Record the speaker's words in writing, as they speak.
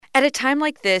At a time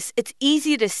like this, it's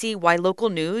easy to see why local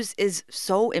news is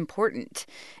so important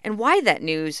and why that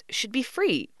news should be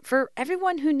free for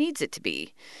everyone who needs it to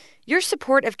be. Your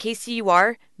support of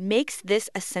KCUR makes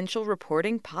this essential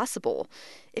reporting possible.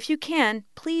 If you can,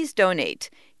 please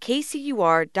donate.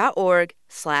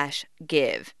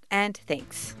 kcur.org/give. And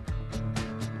thanks.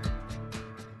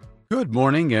 Good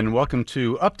morning and welcome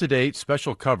to Up-to-Date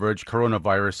Special Coverage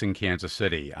Coronavirus in Kansas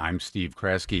City. I'm Steve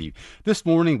Kraske. This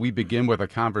morning we begin with a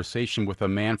conversation with a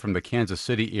man from the Kansas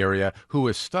City area who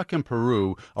is stuck in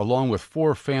Peru along with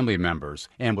 4 family members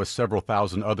and with several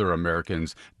thousand other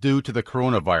Americans due to the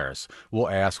coronavirus. We'll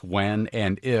ask when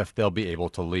and if they'll be able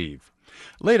to leave.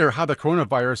 Later, how the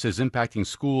coronavirus is impacting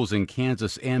schools in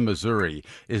Kansas and Missouri.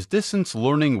 Is distance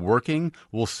learning working?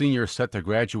 Will seniors set to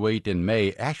graduate in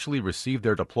May actually receive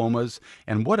their diplomas?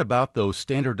 And what about those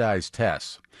standardized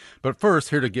tests? But first,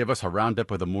 here to give us a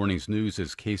roundup of the morning's news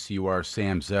is KCUR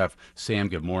Sam Zeff. Sam,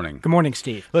 good morning. Good morning,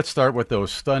 Steve. Let's start with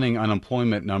those stunning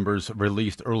unemployment numbers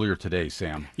released earlier today,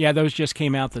 Sam. Yeah, those just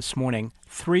came out this morning.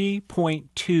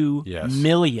 3.2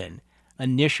 million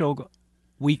initial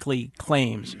weekly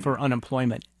claims for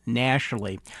unemployment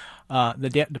nationally.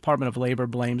 The Department of Labor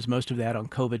blames most of that on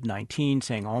COVID-19,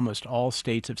 saying almost all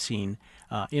states have seen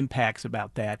impacts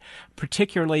about that,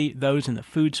 particularly those in the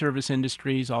food service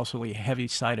industries, also heavy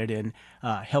cited in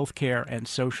healthcare and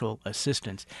social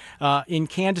assistance. In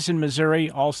Kansas and Missouri,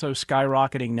 also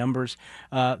skyrocketing numbers.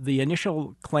 The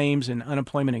initial claims in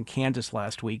unemployment in Kansas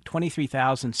last week,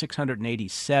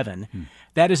 23,687.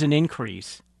 That is an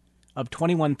increase of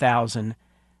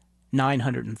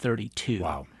 21,932.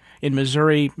 Wow. In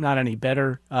Missouri, not any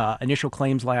better. Initial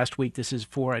claims last week. This is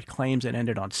for claims that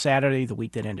ended on Saturday, the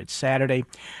week that ended Saturday.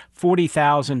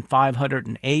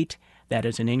 40,508. That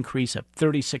is an increase of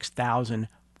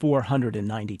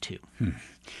 36,492.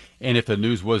 And if the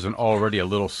news wasn't already a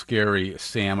little scary,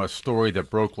 Sam, a story that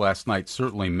broke last night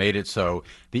certainly made it so.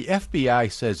 The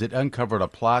FBI says it uncovered a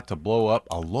plot to blow up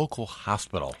a local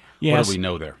hospital. Yes. What do we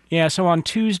know there? Yeah, so on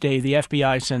Tuesday, the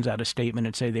FBI sends out a statement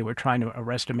and say they were trying to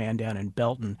arrest a man down in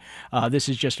Belton. This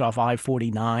is just off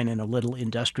I-49 in a little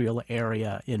industrial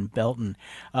area in Belton.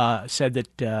 Said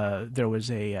that there was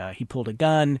he pulled a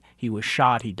gun, he was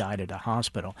shot, he died at a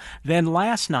hospital. Then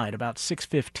last night, about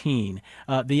 6:15,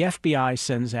 the FBI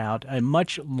sends out a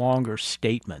much longer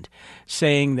statement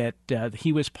saying that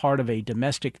he was part of a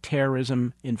domestic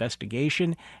terrorism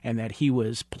investigation and that he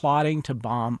was plotting to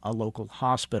bomb a local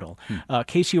hospital.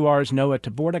 KCUR's Noah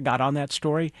Taborda got on that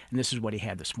story, and this is what he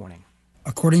had this morning.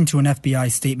 According to an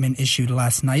FBI statement issued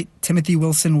last night, Timothy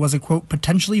Wilson was a, quote,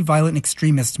 potentially violent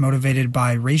extremist motivated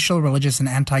by racial, religious, and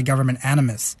anti-government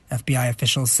animus. FBI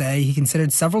officials say he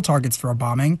considered several targets for a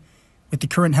bombing. With the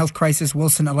current health crisis,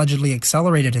 Wilson allegedly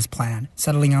accelerated his plan,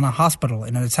 settling on a hospital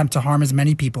in an attempt to harm as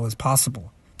many people as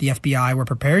possible. The FBI were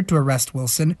prepared to arrest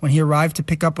Wilson when he arrived to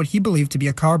pick up what he believed to be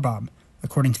a car bomb.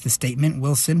 According to the statement,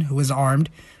 Wilson, who was armed,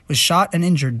 was shot and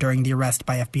injured during the arrest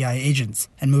by FBI agents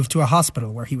and moved to a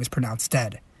hospital where he was pronounced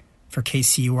dead. For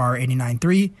KCUR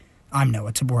 89.3, I'm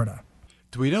Noah Taborda.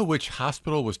 Do we know which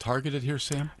hospital was targeted here,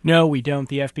 Sam? No, we don't.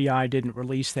 The FBI didn't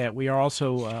release that. We are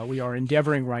also we are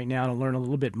endeavoring right now to learn a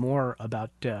little bit more about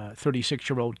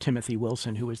 36-year-old Timothy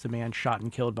Wilson, who was the man shot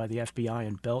and killed by the FBI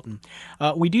in Belton.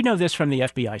 We do know this from the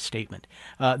FBI statement.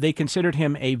 They considered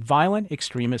him a violent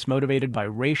extremist motivated by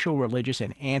racial, religious,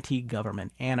 and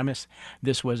anti-government animus.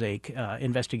 This was a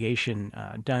investigation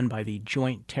done by the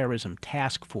Joint Terrorism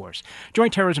Task Force.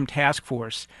 Joint Terrorism Task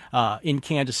Force in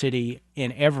Kansas City,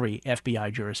 in every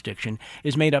FBI jurisdiction,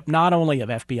 is made up not only of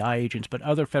FBI agents but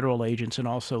other federal agents and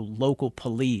also local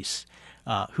police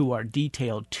who are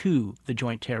detailed to the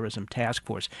Joint Terrorism Task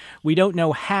Force. We don't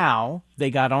know how they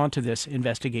got onto this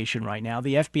investigation right now.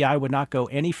 The FBI would not go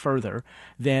any further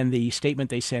than the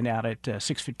statement they sent out at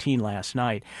 6:15 last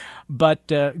night. But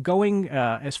going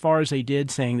as far as they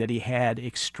did, saying that he had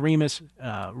extremist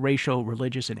racial,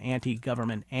 religious, and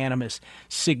anti-government animus,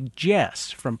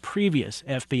 suggests from previous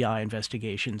FBI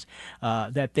investigations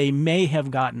that they may have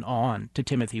gotten on to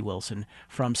Timothy Wilson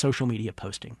from social media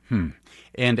posting.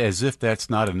 And as if that's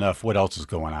not enough, what else is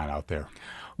going on out there?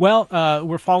 Well,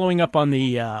 we're following up on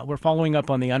the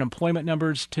unemployment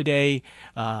numbers today.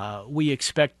 We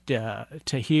expect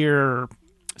to hear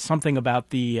something about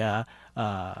the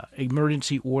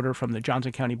emergency order from the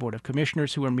Johnson County Board of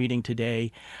Commissioners, who are meeting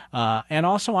today. And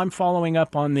also I'm following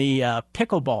up on the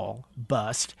pickleball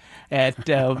bust at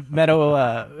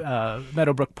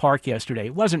Meadowbrook Park yesterday.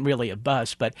 It wasn't really a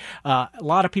bust, but a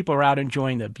lot of people are out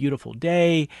enjoying the beautiful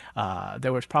day.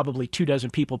 There was probably 24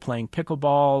 people playing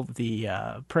pickleball.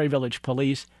 The Prairie Village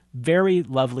Police, very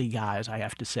lovely guys, I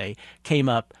have to say, came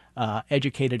up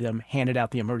educated them, handed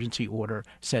out the emergency order,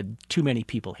 said too many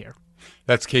people here.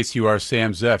 That's KCUR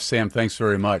Sam Zeff. Sam, thanks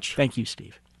very much. Thank you,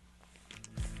 Steve.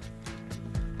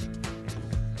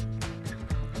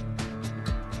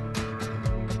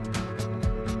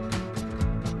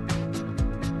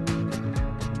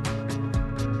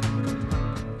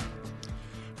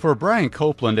 For Brian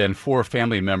Copeland and 4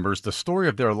 family members, the story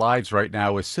of their lives right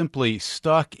now is simply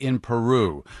stuck in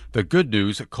Peru. The good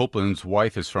news, Copeland's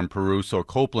wife is from Peru, so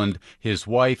Copeland, his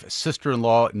wife,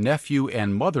 sister-in-law, nephew,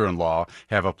 and mother-in-law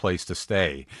have a place to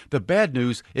stay. The bad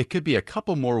news, it could be a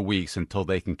couple more weeks until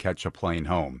they can catch a plane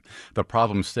home. The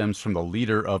problem stems from the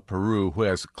leader of Peru, who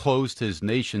has closed his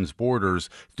nation's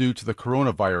borders due to the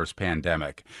coronavirus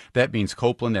pandemic. That means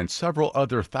Copeland and several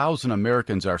other thousand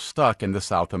Americans are stuck in the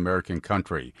South American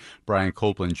country. Brian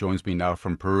Copeland joins me now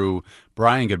from Peru.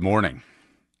 Brian, good morning.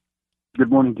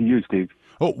 Good morning to you, Steve.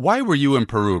 Oh, why were you in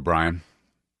Peru, Brian?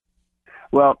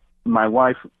 Well, my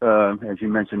wife, as you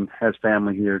mentioned, has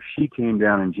family here. She came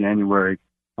down in January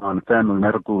on family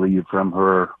medical leave from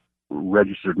her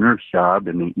registered nurse job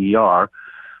in the ER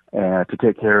to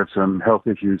take care of some health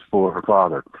issues for her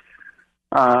father.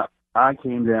 I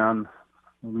came down,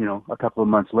 a couple of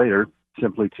months later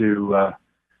simply to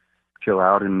chill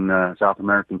out in South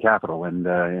American capital and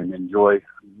enjoy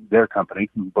their company,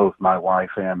 both my wife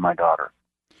and my daughter.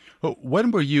 When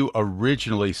were you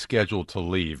originally scheduled to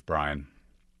leave, Brian?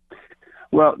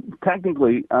 Well,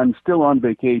 technically, I'm still on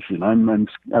vacation.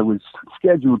 I was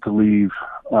scheduled to leave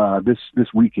this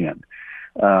weekend.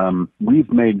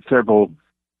 We've made several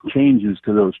changes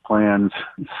to those plans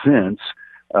since.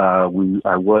 I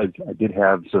did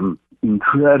have some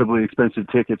incredibly expensive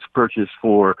tickets purchased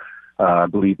for I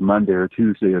believe Monday or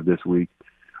Tuesday of this week.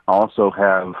 I also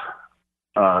have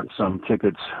some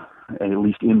tickets, at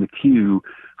least in the queue,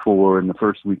 for in the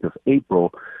first week of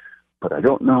April, but I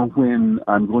don't know when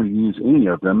I'm going to use any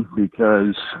of them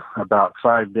because about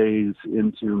 5 days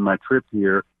into my trip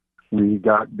here, we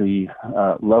got the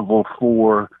level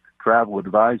 4 travel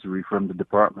advisory from the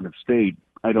Department of State.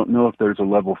 I don't know if there's a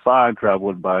level 5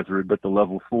 travel advisory, but the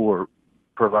level 4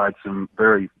 provides some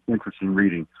very interesting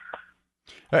reading.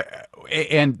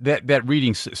 And that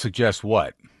reading suggests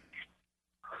what?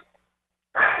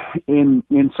 In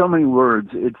so many words,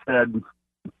 it said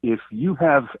if you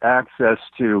have access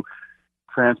to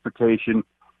transportation,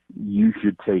 you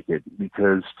should take it,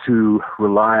 because to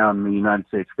rely on the United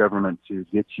States government to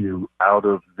get you out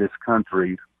of this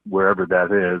country, wherever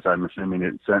that is, I'm assuming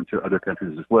it's sent to other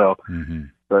countries as well,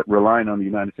 but relying on the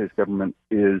United States government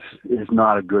is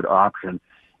not a good option.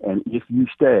 And if you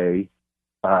stay,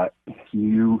 the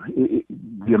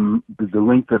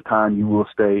length of time you will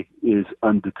stay is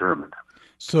undetermined.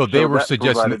 So they were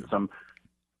suggesting,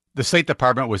 the State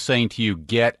Department was saying to you,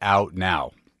 get out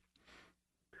now.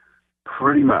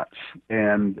 Pretty much.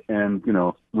 And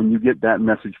when you get that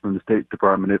message from the State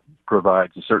Department, it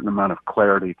provides a certain amount of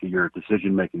clarity to your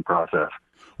decision-making process.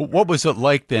 What was it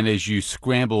like then as you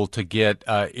scrambled to get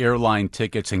airline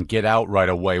tickets and get out right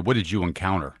away? What did you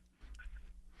encounter?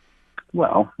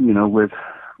 Well, with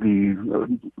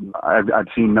I've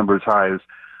seen numbers high as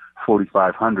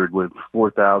 4,500 with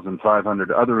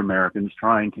 4,500 other Americans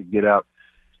trying to get out.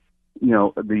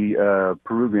 The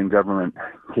Peruvian government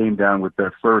came down with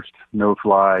their first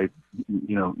no-fly,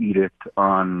 edict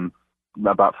on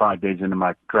about 5 days into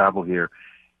my travel here,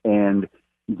 and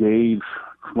gave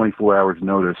 24 hours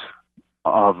notice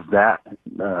of that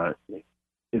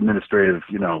administrative,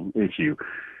 issue.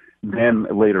 Then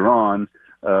later on,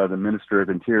 the Minister of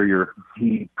Interior,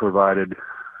 he provided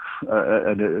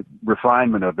a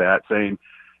refinement of that, saying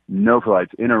no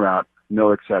flights in or out,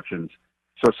 no exceptions.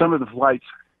 So some of the flights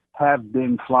have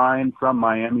been flying from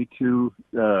Miami to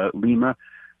Lima,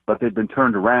 but they've been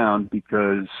turned around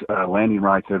because landing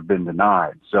rights have been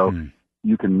denied. So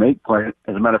you can make plans.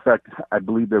 As a matter of fact, I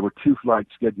believe there were 2 flights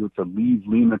scheduled to leave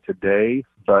Lima today,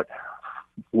 but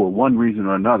for one reason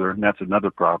or another, and that's another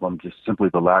problem, just simply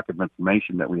the lack of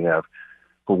information that we have,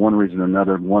 for one reason or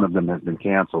another, one of them has been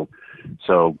canceled.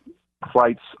 So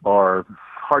flights are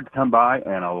hard to come by,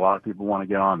 and a lot of people want to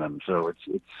get on them. So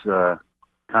it's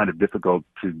kind of difficult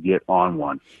to get on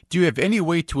one. Do you have any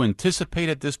way to anticipate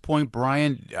at this point,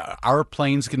 Brian, are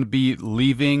planes going to be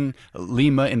leaving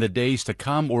Lima in the days to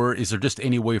come, or is there just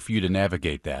any way for you to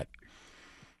navigate that?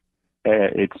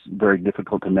 It's very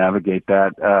difficult to navigate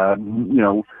that.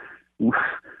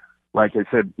 Like I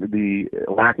said, the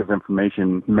lack of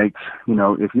information makes,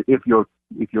 if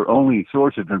your only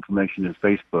source of information is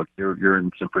Facebook, you're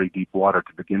in some pretty deep water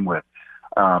to begin with.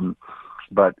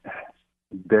 But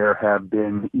there have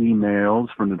been emails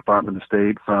from the Department of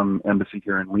State, from Embassy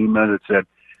here in Lima, that said,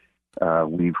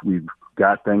 We've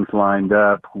got things lined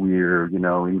up.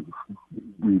 We've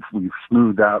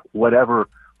smoothed out whatever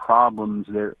problems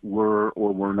there were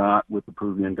or were not with the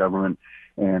Peruvian government,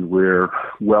 and we're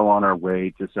well on our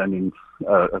way to sending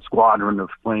a squadron of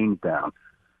planes down.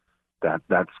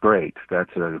 That's great.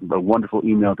 That's a wonderful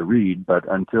email to read, but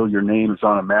until your name is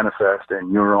on a manifest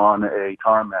and you're on a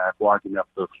tarmac walking up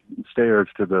the stairs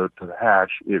to the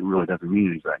hatch, it really doesn't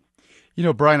mean anything. You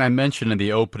know, Brian, I mentioned in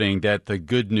the opening that the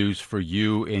good news for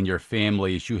you and your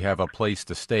family is you have a place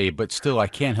to stay, but still I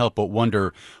can't help but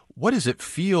wonder, what does it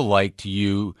feel like to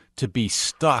you to be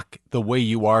stuck the way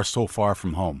you are so far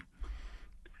from home?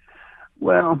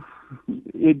 Well,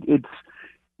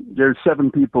 there's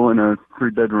 7 people in a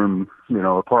 3-bedroom,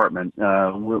 apartment.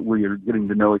 We are getting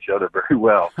to know each other very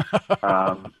well.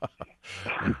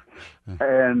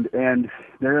 And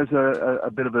there is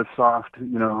a bit of a soft,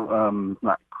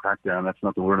 not crackdown, that's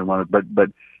not the word I wanted, but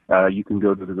you can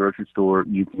go to the grocery store,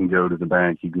 you can go to the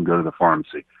bank, you can go to the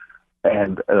pharmacy.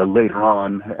 And later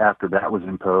on, after that was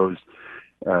imposed,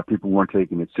 people weren't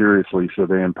taking it seriously, so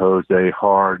they imposed a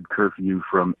hard curfew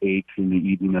from 8 in the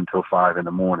evening until 5 in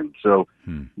the morning. So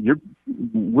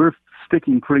we're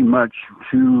sticking pretty much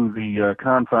to the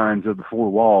confines of the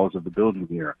 4 walls of the building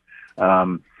here.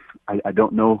 I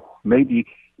don't know, maybe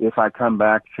if I come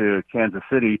back to Kansas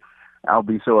City, I'll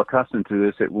be so accustomed to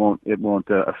this, it won't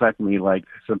affect me like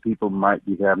some people might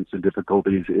be having some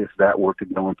difficulties if that were to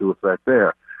go into effect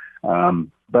there.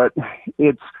 But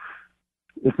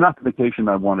it's not the vacation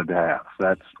I wanted to have.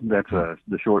 That's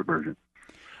the short version.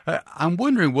 I'm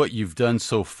wondering what you've done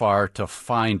so far to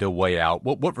find a way out.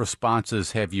 What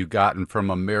responses have you gotten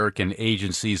from American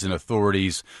agencies and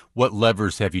authorities? What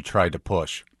levers have you tried to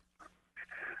push?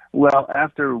 Well,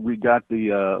 after we got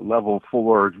the level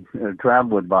 4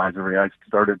 travel advisory, I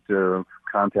started to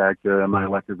contact my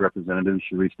elected representatives,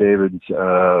 Sharice Davids,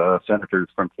 senators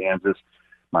from Kansas.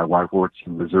 My wife works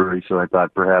in Missouri, so I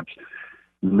thought perhaps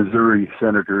Missouri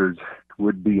senators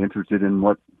would be interested in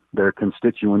what their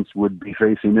constituents would be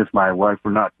facing if my wife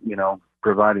were not,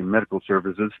 providing medical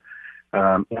services.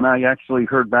 And I actually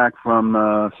heard back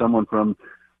from someone from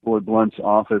Lloyd Blunt's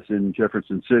office in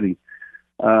Jefferson City.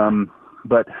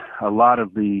 But a lot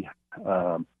of the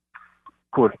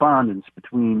correspondence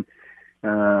between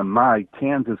my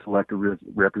Kansas elected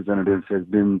representatives has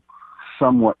been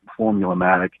somewhat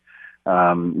formulaic,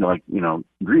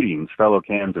 greetings, fellow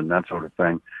Kansan, that sort of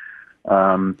thing.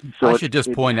 So I should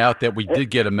just point out that we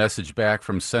did get a message back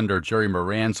from Senator Jerry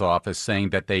Moran's office saying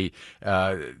that they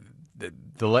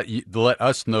to let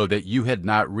us know that you had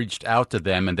not reached out to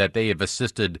them and that they have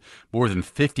assisted more than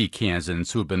 50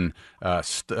 Kansans who have been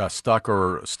stuck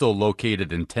or still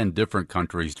located in 10 different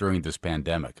countries during this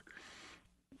pandemic.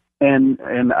 And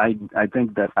I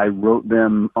think that I wrote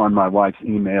them on my wife's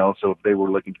email, so if they were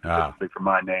looking specifically for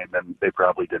my name, then they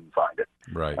probably didn't find it.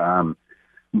 Right.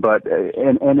 But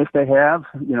if they have,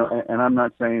 and I'm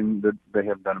not saying that they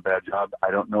have done a bad job.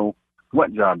 I don't know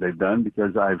what job they've done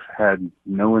because I've had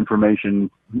no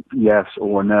information, yes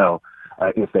or no.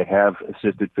 If they have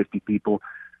assisted 50 people,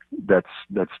 that's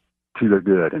to their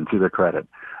good and to their credit.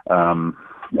 And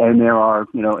there are,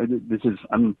 this is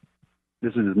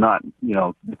not,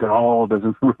 it all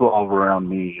doesn't revolve around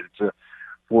me. It's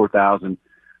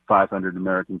 4,500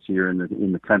 Americans here in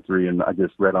the country, and I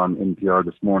just read on NPR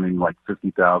this morning like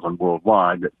 50,000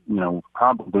 worldwide that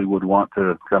probably would want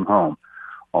to come home.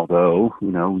 Although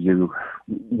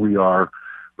we are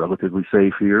relatively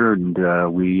safe here, and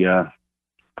we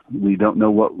don't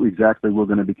know what exactly we're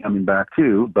going to be coming back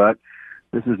to. But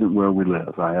this isn't where we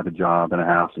live. I have a job and a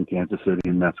house in Kansas City,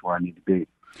 and that's where I need to be.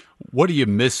 What are you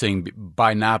missing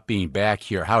by not being back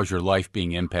here? How's your life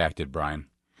being impacted, Brian?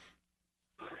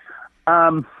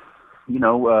 Lima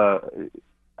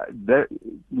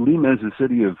is a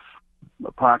city of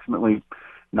approximately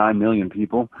 9 million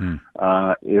people.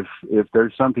 If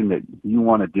there's something that you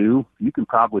want to do, you can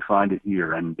probably find it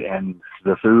here, and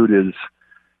the food is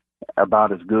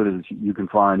about as good as you can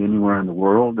find anywhere in the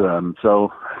world.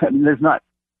 So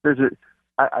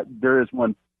there is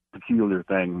one peculiar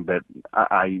thing that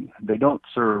they don't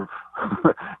serve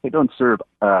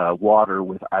water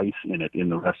with ice in it in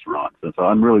the restaurants, and so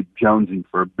I'm really jonesing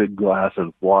for a big glass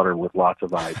of water with lots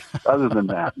of ice. Other than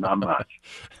that, not much.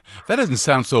 That doesn't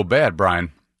sound so bad,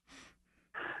 Brian.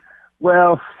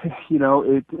 Well,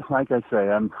 like I say,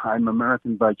 I'm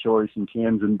American by choice and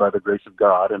Kansan by the grace of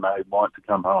God, and I want to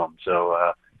come home. So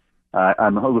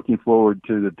I'm looking forward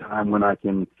to the time when I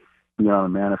can be on a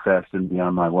manifest and be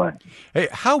on my way. Hey,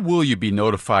 how will you be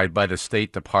notified by the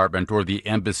State Department or the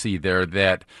embassy there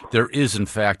that there is, in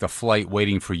fact, a flight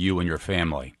waiting for you and your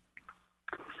family?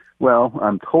 Well,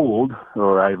 I'm told,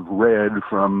 or I've read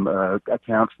from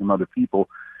accounts from other people,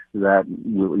 that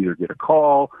we'll either get a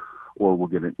call or we'll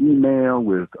get an email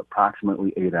with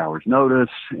approximately 8 hours notice,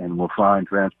 and we'll find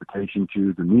transportation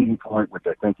to the meeting point, which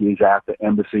I think is at the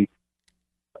embassy.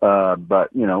 But,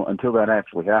 until that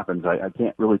actually happens, I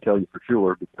can't really tell you for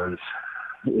sure, because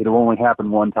it'll only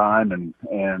happen one time, and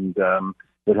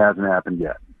it hasn't happened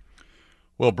yet.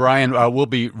 Well, Brian, we'll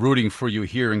be rooting for you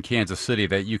here in Kansas City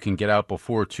that you can get out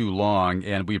before too long,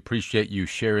 and we appreciate you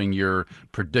sharing your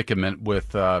predicament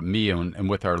with me and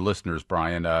with our listeners,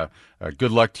 Brian.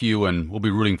 Good luck to you, and we'll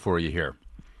be rooting for you here.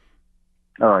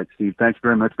 All right, Steve. Thanks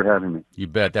very much for having me. You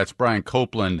bet. That's Brian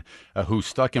Copeland, who's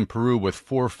stuck in Peru with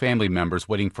 4 family members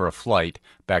waiting for a flight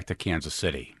back to Kansas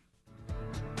City.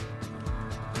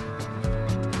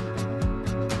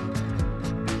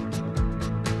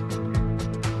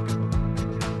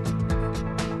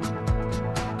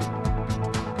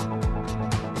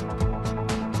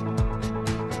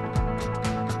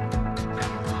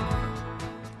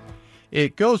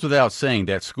 It goes without saying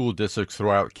that school districts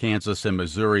throughout Kansas and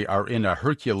Missouri are in a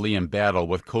Herculean battle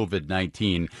with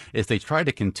COVID-19 as they try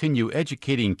to continue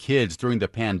educating kids during the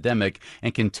pandemic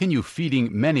and continue feeding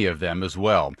many of them as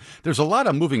well. There's a lot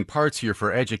of moving parts here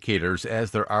for educators,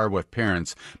 as there are with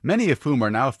parents, many of whom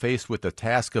are now faced with the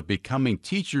task of becoming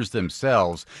teachers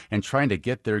themselves and trying to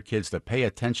get their kids to pay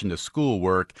attention to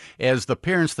schoolwork as the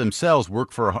parents themselves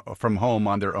work from home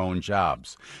on their own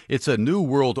jobs. It's a new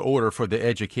world order for the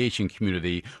education community,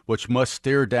 which must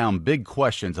stare down big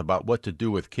questions about what to do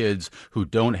with kids who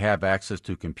don't have access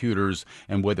to computers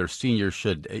and whether seniors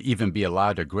should even be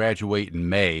allowed to graduate in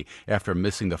May after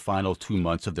missing the final 2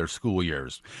 months of their school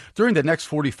years. During the next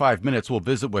 45 minutes, we'll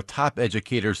visit with top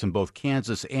educators in both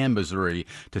Kansas and Missouri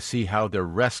to see how they're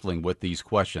wrestling with these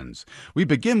questions. We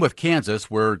begin with Kansas,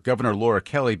 where Governor Laura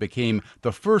Kelly became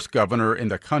the first governor in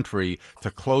the country to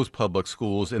close public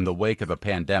schools in the wake of the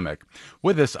pandemic.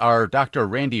 With us are Dr.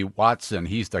 Randy Watson.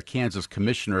 He's the Kansas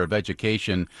Commissioner of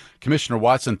Education. Commissioner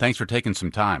Watson, thanks for taking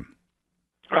some time.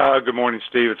 Good morning,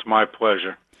 Steve. It's my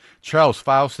pleasure. Charles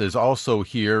Faust is also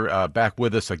here, back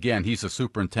with us again. He's the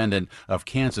superintendent of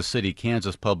Kansas City,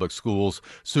 Kansas Public Schools.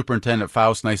 Superintendent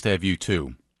Faust, nice to have you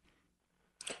too.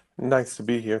 Nice to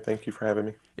be here. Thank you for having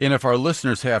me. And if our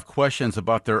listeners have questions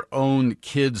about their own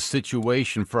kids'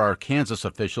 situation for our Kansas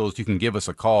officials, you can give us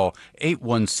a call,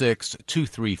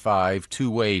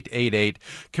 816-235-2888.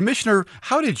 Commissioner,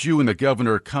 how did you and the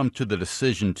governor come to the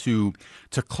decision to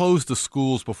close the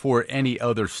schools before any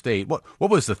other state? What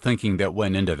was the thinking that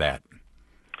went into that?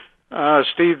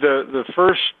 Steve, the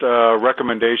first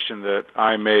recommendation that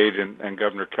I made and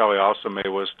Governor Kelly also made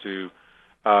was to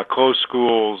closed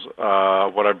schools,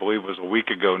 what I believe was a week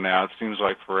ago now. It seems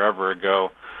like forever ago,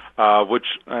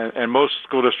 and most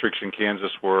school districts in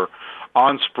Kansas were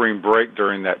on spring break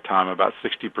during that time, about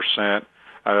 60%.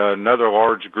 Another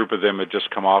large group of them had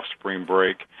just come off spring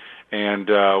break, and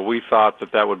we thought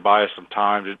that would buy us some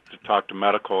time to talk to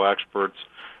medical experts.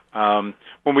 When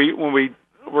we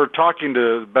were talking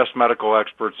to the best medical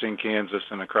experts in Kansas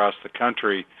and across the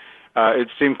country, it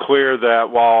seemed clear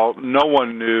that while no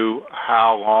one knew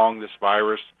how long this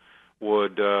virus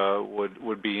would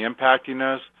be impacting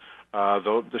us,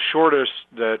 the shortest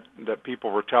that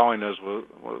people were telling us was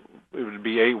it would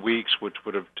be 8 weeks, which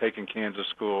would have taken Kansas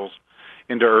schools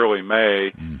into early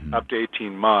May, up to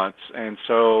 18 months. And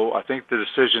so I think the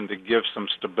decision to give some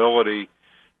stability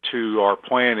to our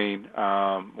planning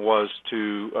was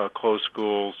to close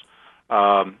schools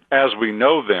as we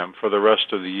know them for the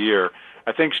rest of the year.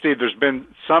 I think, Steve, there's been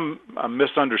some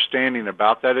misunderstanding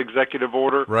about that executive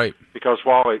order. Right. Because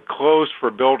while it closed for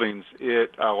buildings,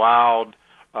 it allowed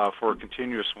for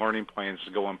continuous learning plans to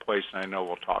go in place, and I know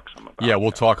we'll talk some about that. Yeah,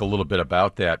 we'll talk a little bit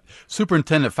about that.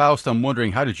 Superintendent Faust, I'm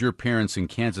wondering, how did your parents in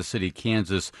Kansas City,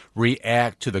 Kansas,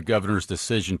 react to the governor's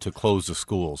decision to close the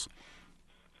schools?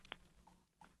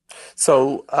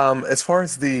 So as far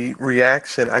as the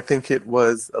reaction, I think it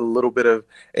was a little bit of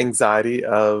anxiety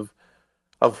of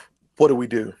what do we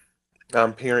do?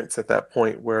 Parents at that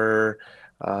point were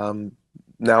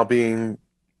now being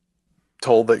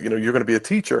told that, you're going to be a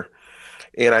teacher.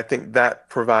 And I think that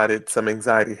provided some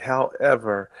anxiety.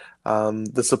 However,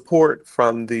 the support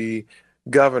from the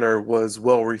governor was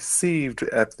well received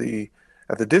at the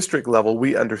district level.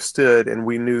 We understood and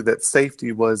we knew that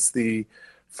safety was the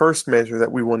first measure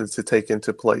that we wanted to take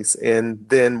into place. And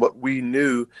then what we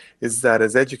knew is that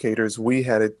as educators, we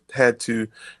had to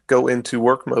go into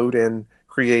work mode and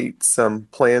create some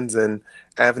plans and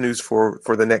avenues for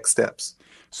the next steps.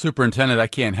 Superintendent, I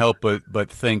can't help but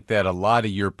think that a lot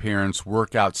of your parents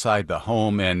work outside the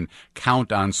home and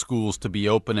count on schools to be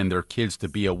open and their kids to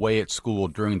be away at school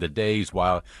during the days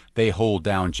while they hold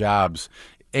down jobs.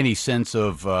 Any sense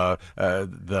of the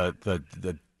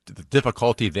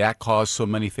difficulty that caused so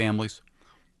many families?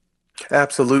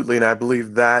 Absolutely, and I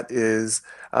believe that is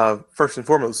first and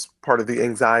foremost part of the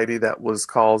anxiety that was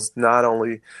caused not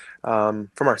only from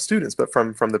our students but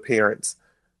from the parents.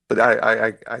 But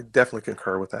I definitely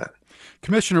concur with that.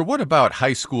 Commissioner, what about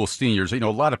high school seniors? You know,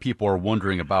 a lot of people are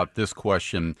wondering about this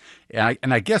question,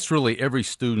 and I guess really every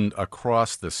student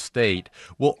across the state.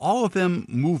 Will all of them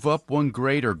move up one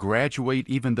grade or graduate,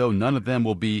 even though none of them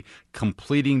will be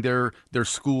completing their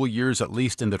school years, at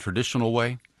least in the traditional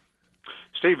way?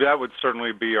 Steve, that would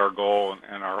certainly be our goal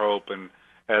and our hope. And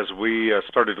as we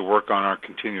started to work on our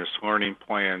continuous learning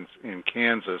plans in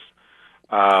Kansas,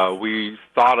 we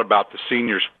thought about the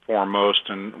seniors foremost,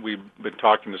 and we've been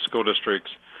talking to school districts,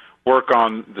 work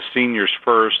on the seniors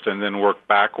first and then work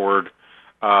backward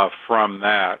from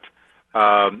that.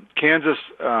 Kansas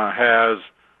has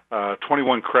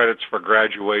 21 credits for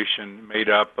graduation made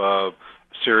up of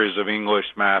a series of English,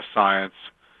 math, science,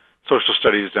 social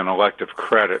studies, and elective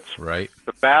credits. Right.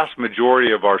 The vast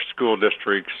majority of our school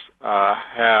districts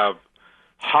have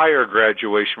higher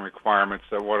graduation requirements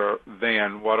than what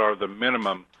are the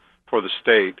minimum for the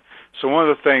state. So one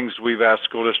of the things we've asked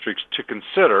school districts to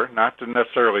consider, not to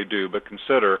necessarily do, but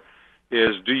consider,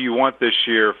 is do you want this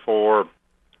year for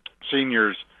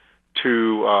seniors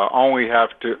to only have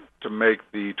to make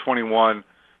the 21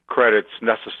 credits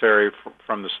necessary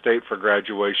from the state for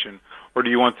graduation, or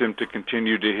do you want them to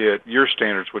continue to hit your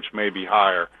standards, which may be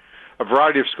higher? A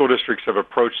variety of school districts have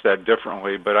approached that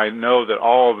differently, but I know that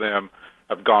all of them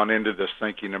have gone into this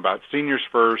thinking about seniors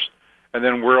first, and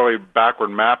then really backward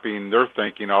mapping their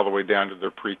thinking all the way down to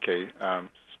their pre-K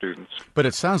students. But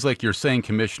it sounds like you're saying,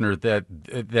 Commissioner,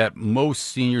 that most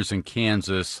seniors in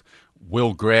Kansas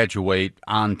will graduate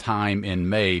on time in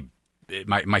May.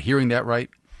 Am I hearing that right?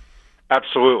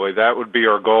 Absolutely. That would be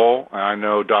our goal. I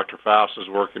know Dr. Faust is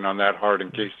working on that hard in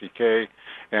KCK,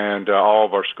 and all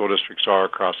of our school districts are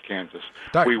across Kansas.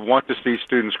 We want to see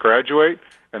students graduate,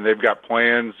 and they've got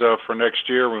plans for next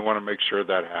year. We want to make sure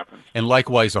that happens. And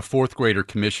likewise, a fourth grader,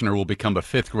 Commissioner, will become a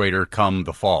fifth grader come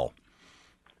the fall.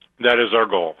 That is our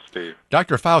goal, Steve.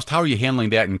 Dr. Faust, how are you handling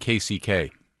that in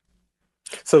KCK?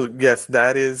 So, yes,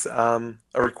 that is a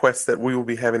request that we will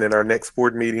be having in our next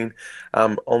board meeting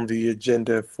on the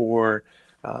agenda for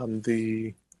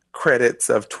the credits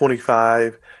of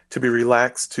 25 to be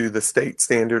relaxed to the state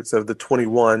standards of the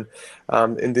 21.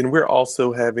 And then we're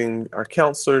also having our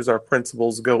counselors, our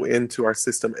principals go into our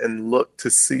system and look to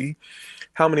see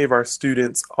how many of our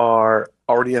students are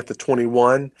already at the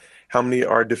 21, how many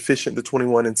are deficient to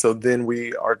 21. And so then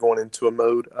we are going into a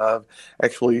mode of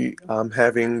actually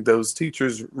having those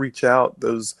teachers reach out,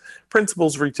 those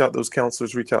principals reach out, those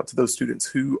counselors reach out to those students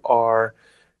who are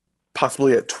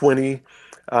possibly at 20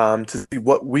 to see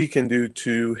what we can do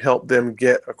to help them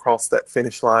get across that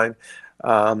finish line.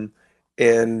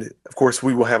 And of course,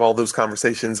 we will have all those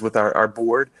conversations with our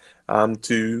board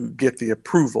to get the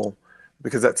approval,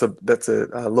 because that's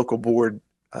a local board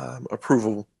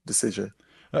approval decision.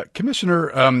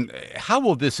 Commissioner, how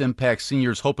will this impact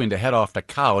seniors hoping to head off to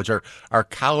college? Are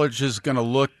colleges going to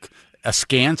look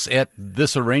askance at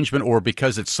this arrangement, or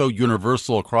because it's so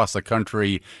universal across the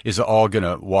country, is it all going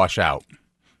to wash out?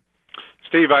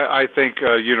 Steve, I think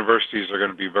universities are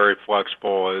going to be very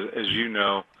flexible. As you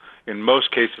know, in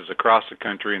most cases across the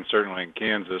country, and certainly in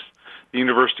Kansas, the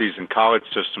universities and college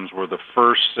systems were the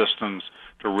first systems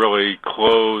to really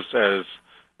close as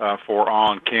for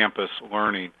on-campus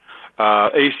learning.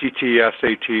 ACT,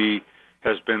 SAT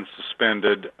has been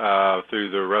suspended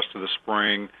through the rest of the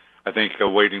spring. I think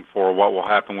waiting for what will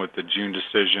happen with the June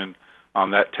decision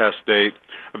on that test date.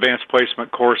 Advanced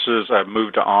placement courses have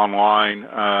moved to online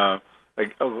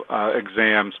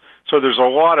exams. So there's a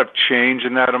lot of change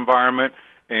in that environment,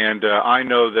 and I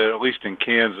know that at least in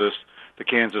Kansas, the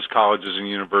Kansas colleges and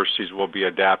universities will be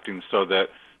adapting so that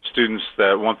students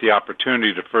that want the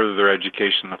opportunity to further their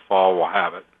education in the fall will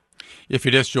have it. If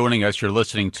you're just joining us, you're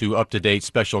listening to up-to-date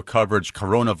special coverage,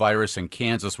 Coronavirus in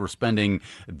Kansas. We're spending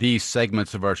these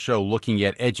segments of our show looking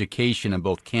at education in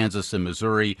both Kansas and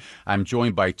Missouri. I'm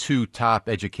joined by two top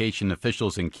education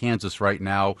officials in Kansas right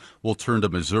now. We'll turn to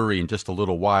Missouri in just a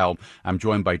little while. I'm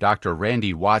joined by Dr.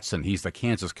 Randy Watson. He's the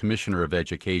Kansas Commissioner of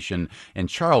Education, and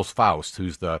Charles Faust,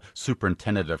 who's the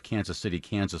Superintendent of Kansas City,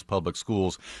 Kansas Public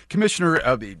Schools.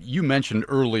 Commissioner, you mentioned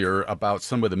earlier about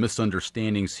some of the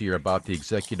misunderstandings here about the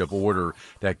executive executive order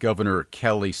that Governor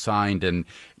Kelly signed, and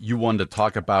you wanted to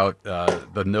talk about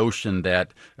the notion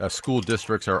that school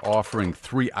districts are offering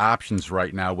three options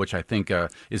right now, which I think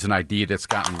is an idea that's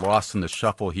gotten lost in the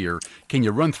shuffle here. Can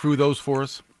you run through those for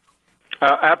us?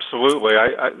 Absolutely.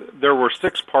 There were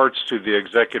 6 parts to the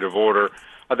executive order.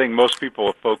 I think most people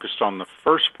have focused on the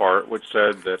first part, which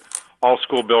said that all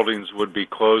school buildings would be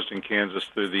closed in Kansas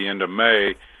through the end of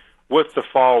May, with the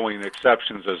following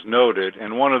exceptions as noted.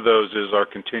 And one of those is our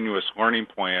continuous learning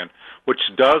plan, which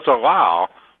does allow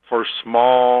for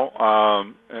small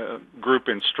group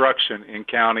instruction in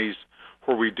counties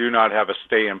where we do not have a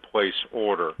stay-in-place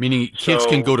order. Meaning kids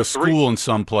can go to school in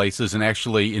some places and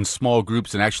actually in small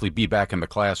groups and actually be back in the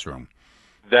classroom.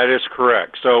 That is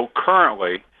correct. So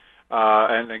currently,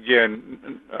 and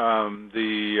again,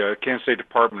 the Kansas State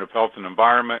Department of Health and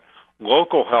Environment,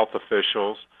 local health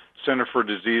officials, Center for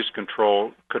Disease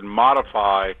Control could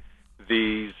modify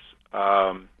these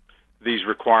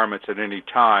requirements at any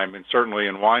time, and certainly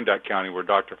in Wyandotte County, where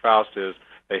Dr. Faust is,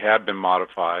 they have been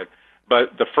modified.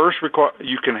 But the first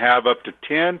you can have up to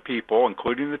 10 people,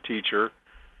 including the teacher,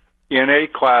 in a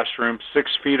classroom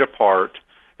 6 feet apart,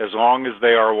 as long as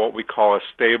they are what we call a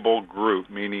stable group,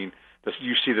 meaning that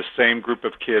you see the same group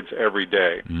of kids every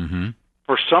day. Mm-hmm.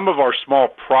 For some of our small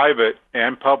private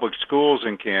and public schools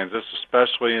in Kansas,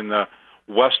 especially in the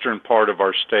western part of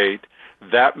our state,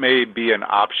 that may be an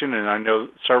option, and I know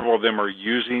several of them are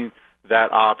using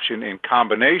that option in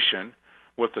combination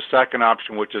with the second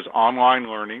option, which is online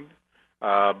learning,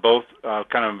 both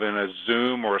kind of in a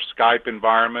Zoom or a Skype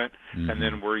environment, and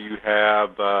then where you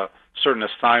have certain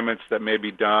assignments that may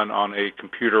be done on a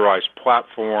computerized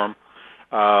platform,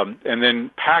 and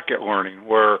then packet learning,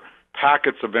 where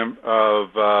packets of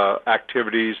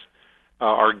activities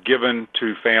are given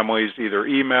to families, either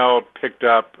emailed, picked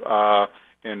up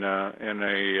in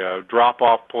a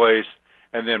drop-off place,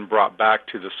 and then brought back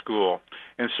to the school.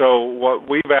 And so what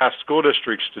we've asked school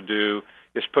districts to do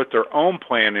is put their own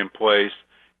plan in place,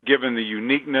 given the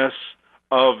uniqueness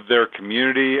of their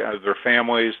community, of their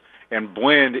families, and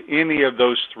blend any of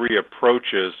those 3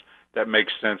 approaches that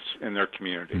makes sense in their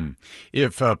community.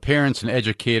 If parents and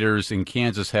educators in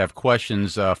Kansas have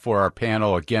questions for our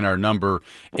panel, again, our number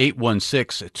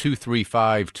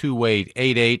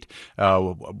 816-235-2888.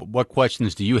 What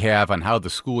questions do you have on how the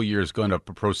school year is going to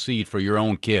proceed for your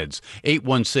own kids?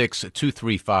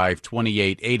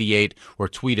 816-235-2888, or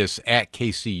tweet us at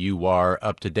KCUR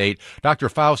Up to Date. Dr.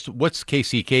 Faust, what's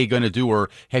KCK going to do, or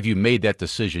have you made that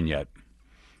decision yet?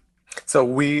 So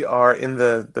we are in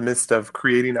the midst of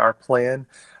creating our plan.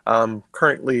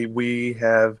 Currently, we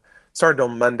have started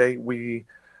on Monday. We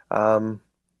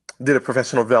did a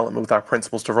professional development with our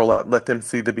principals to roll out, let them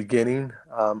see the beginning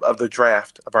of the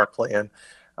draft of our plan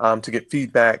to get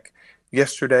feedback.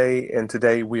 Yesterday and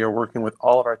today, we are working with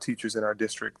all of our teachers in our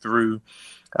district through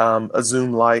a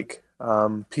Zoom-like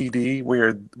PD.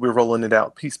 We're rolling it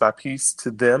out piece by piece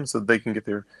to them so we can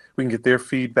get their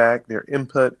feedback, their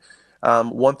input.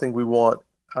 One thing we want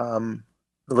the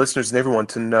listeners and everyone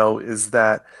to know is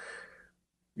that,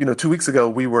 2 weeks ago,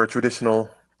 we were a traditional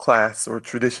class or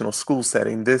traditional school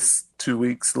setting. This 2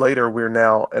 weeks later, we're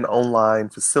now an online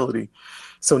facility.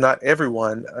 So not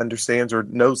everyone understands or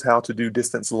knows how to do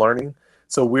distance learning.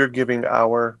 So we're giving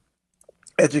our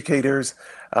educators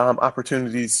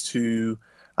opportunities to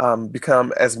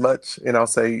become as much, and I'll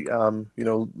say,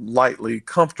 lightly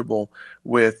comfortable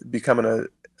with becoming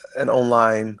an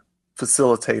online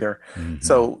facilitator.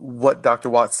 So what Dr.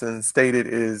 Watson stated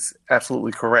is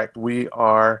absolutely correct. We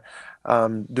are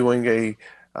doing a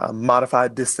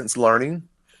modified distance learning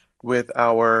with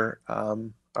our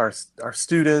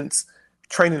students,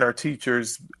 training our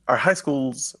teachers. Our high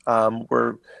schools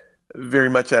were very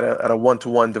much at a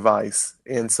one-to-one device,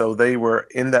 and so they were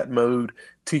in that mode.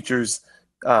 Teachers,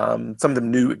 some of them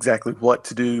knew exactly what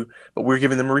to do, but we're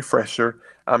giving them a refresher.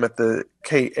 At the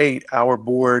K-8, our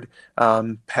board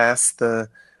passed passed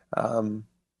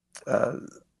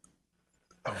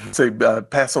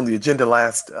on the agenda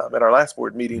at our last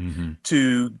board meeting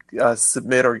to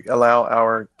submit or allow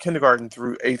our kindergarten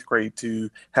through 8th grade to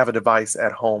have a device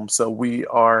at home. So we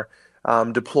are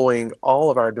deploying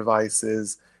all of our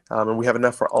devices, and we have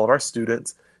enough for all of our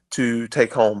students to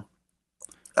take home.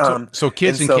 So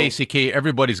kids in KCK,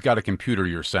 everybody's got a computer,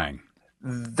 you're saying?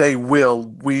 They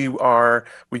will. We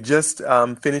just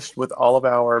finished with all of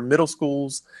our middle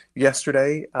schools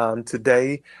yesterday.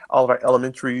 Today, all of our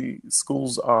elementary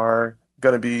schools are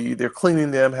going to they're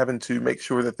cleaning them, having to make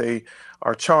sure that they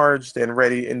are charged and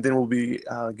ready, and then we'll be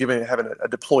having a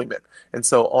deployment. And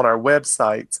so on our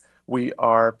websites, we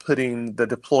are putting the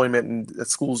deployment, and the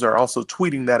schools are also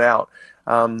tweeting that out,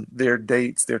 their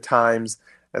dates, their times,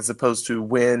 as opposed to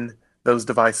when those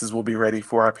devices will be ready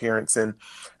for our parents. And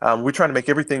we're trying to make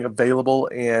everything available.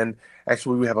 And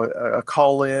actually, we have a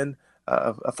call-in,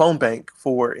 a phone bank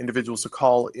for individuals to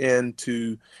call in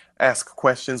to ask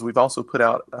questions. We've also put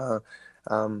out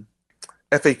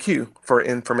FAQ for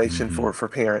information for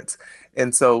parents.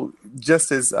 And so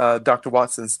just as Dr.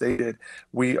 Watson stated,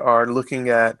 we are looking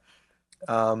at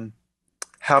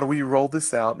how do we roll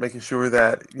this out, making sure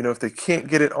that, if they can't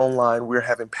get it online, we're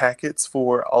having packets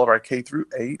for all of our K through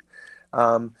 8.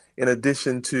 In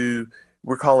addition to,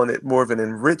 we're calling it more of an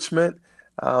enrichment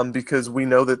because we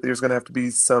know that there's going to have to be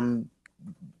some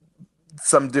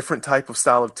different type of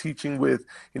style of teaching with,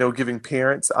 giving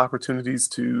parents opportunities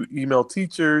to email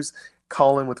teachers,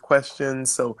 call in with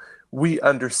questions. So we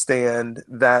understand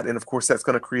that. And of course, that's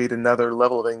going to create another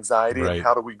level of anxiety. Right. And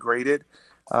how do we grade it?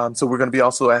 So we're going to be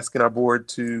also asking our board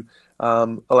to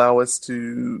allow us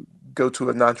to go to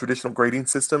a non-traditional grading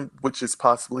system, which is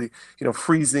possibly,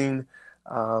 freezing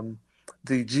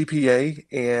the GPA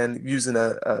and using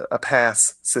a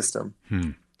pass system.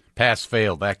 Pass,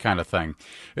 fail, that kind of thing.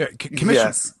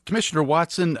 Yes. Commissioner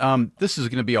Watson, this is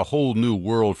going to be a whole new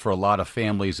world for a lot of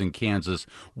families in Kansas.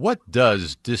 What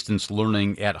does distance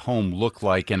learning at home look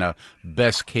like in a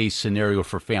best case scenario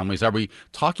for families? Are we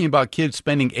talking about kids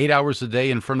spending 8 hours a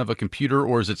day in front of a computer,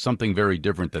 or is it something very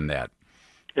different than that?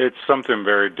 It's something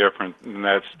very different than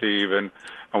that, Steve, and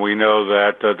we know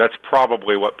that that's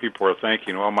probably what people are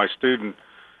thinking. Well, my son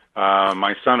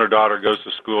or daughter goes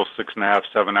to school 6.5,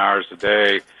 7 hours a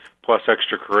day, plus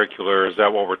extracurricular. Is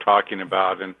that what we're talking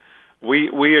about? And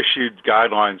we issued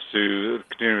guidelines to the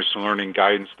continuous learning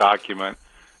guidance document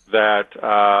that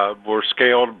were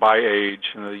scaled by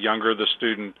age. And the younger the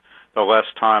student, the less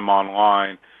time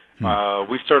online.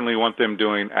 We certainly want them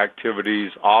doing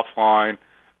activities offline,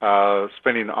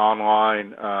 spending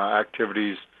online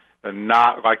activities,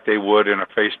 not like they would in a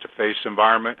face-to-face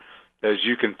environment. As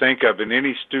you can think of, in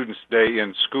any student's day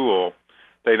in school,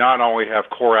 they not only have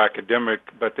core academic,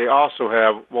 but they also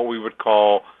have what we would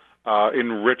call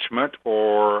enrichment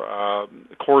or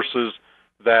courses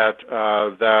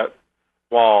that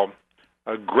while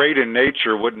great in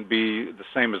nature, wouldn't be the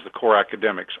same as the core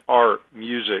academics: art,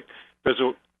 music,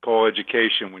 physical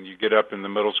education when you get up in the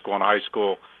middle school and high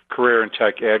school, career and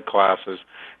tech ed classes,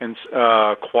 and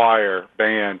choir,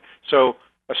 band. So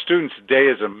a student's day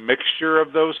is a mixture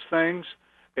of those things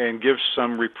and gives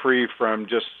some reprieve from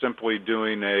just simply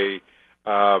doing an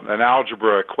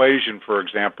algebra equation, for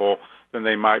example, than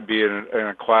they might be in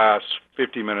a class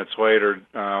 50 minutes later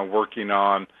working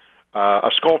on a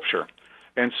sculpture.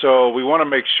 And so we want to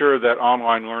make sure that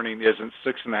online learning isn't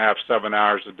 6.5, 7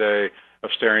 hours a day of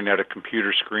staring at a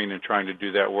computer screen and trying to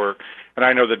do that work. And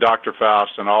I know that Dr.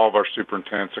 Faust and all of our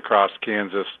superintendents across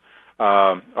Kansas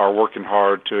are working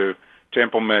hard to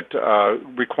implement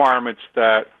requirements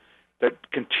that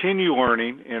continue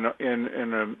learning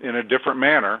in a different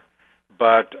manner,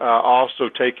 but also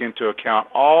take into account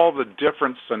all the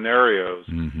different scenarios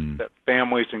that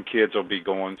families and kids will be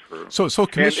going through. So,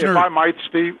 Commissioner, and if I might,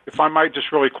 Steve,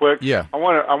 just really quick, yeah, I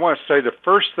want to say the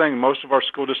first thing most of our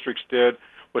school districts did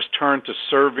was turn to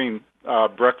serving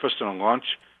breakfast and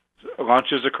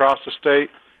lunches across the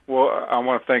state. Well, I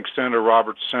want to thank Senator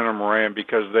Roberts, Senator Moran,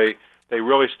 because they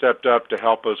really stepped up to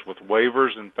help us with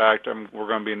waivers. In fact, we're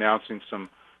going to be announcing some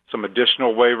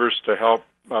additional waivers to help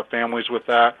families with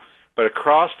that. But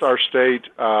across our state,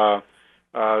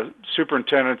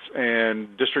 superintendents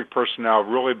and district personnel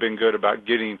have really been good about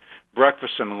getting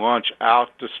breakfast and lunch out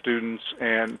to students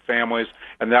and families,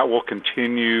 and that will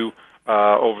continue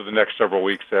over the next several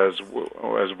weeks as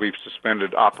we've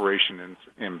suspended operation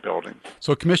in buildings.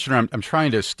 So, Commissioner, I'm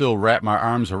trying to still wrap my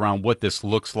arms around what this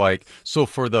looks like. So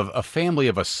for a family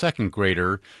of a second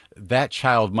grader, that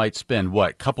child might spend,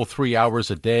 couple 3 hours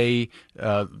a day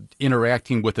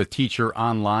interacting with a teacher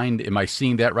online. Am I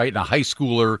seeing that right? And a high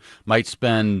schooler might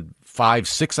spend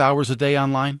 5-6 hours a day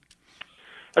online?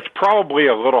 That's probably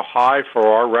a little high for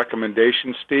our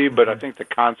recommendation, Steve, but I think the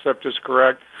concept is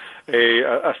correct.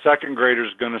 A second grader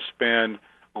is going to spend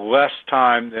less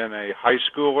time than a high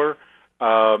schooler,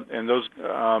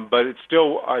 but it's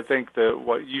still, I think that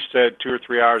what you said, 2 or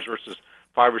 3 hours versus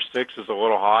 5 or 6 is a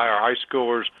little high. Our high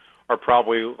schoolers are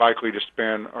probably likely to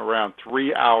spend around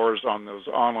 3 hours on those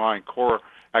online core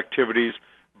activities,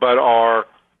 but our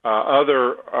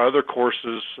other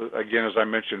courses, again, as I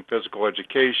mentioned, physical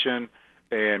education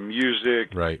and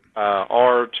music, right,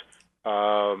 art,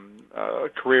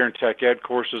 career and tech ed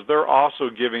courses, they're also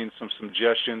giving some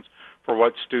suggestions for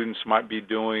what students might be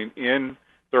doing in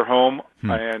their home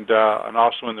and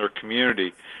also in their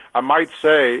community. I might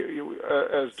say,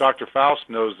 as Dr. Faust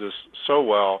knows this so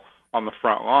well on the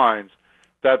front lines,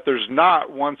 that there's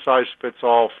not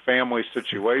one-size-fits-all family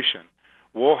situation.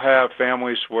 We'll have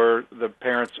families where the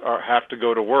parents have to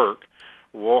go to work.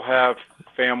 We'll have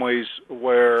families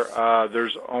where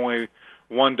there's only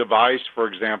one device, for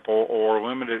example, or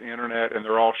limited internet, and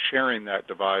they're all sharing that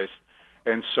device.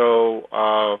 And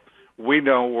so we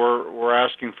know we're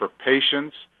asking for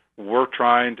patience. We're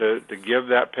trying to give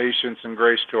that patience and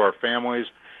grace to our families.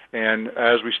 And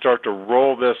as we start to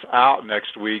roll this out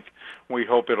next week, we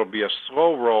hope it'll be a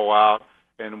slow rollout,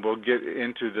 and we'll get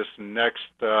into this next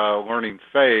learning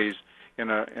phase in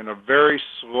a very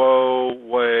slow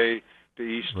way to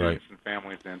ease students and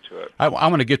families into it. I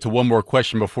want to get to one more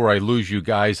question before I lose you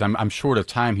guys. I'm short of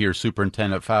time here,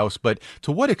 Superintendent Faust, but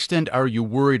to what extent are you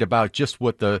worried about just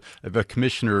what the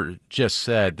commissioner just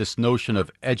said, this notion of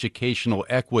educational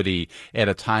equity at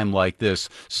a time like this?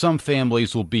 Some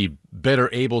families will be better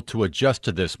able to adjust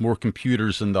to this, more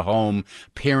computers in the home,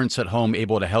 parents at home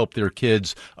able to help their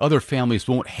kids. Other families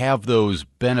won't have those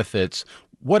benefits.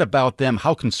 What about them?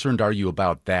 How concerned are you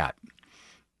about that?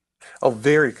 Oh,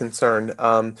 very concerned.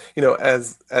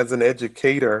 As an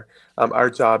educator, our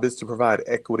job is to provide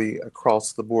equity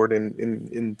across the board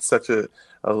in such a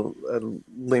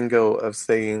lingo of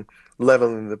saying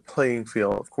leveling the playing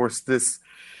field. Of course, this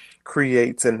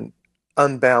creates an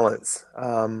unbalance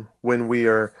when we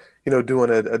are, doing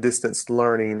a distance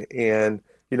learning and,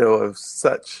 of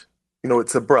such,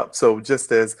 it's abrupt. So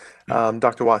just as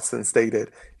Dr. Watson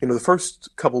stated, the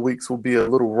first couple of weeks will be a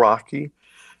little rocky.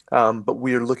 But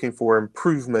we are looking for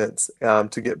improvements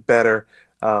to get better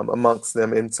amongst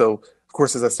them. And so, of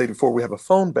course, as I stated before, we have a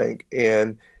phone bank,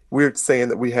 and we're saying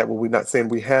that we have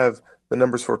the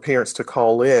numbers for parents to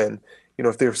call in,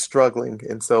 if they're struggling.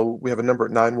 And so we have a number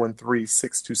at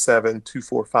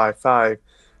 913-627-2455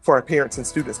 for our parents and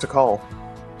students to call.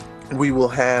 We will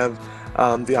have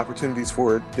the opportunities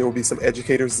there will be some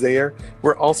educators there.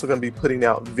 We're also going to be putting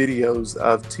out videos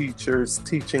of teachers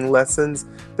teaching lessons.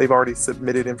 They've already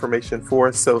submitted information for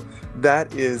us, so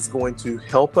that is going to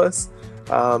help us.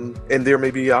 And there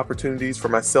may be opportunities for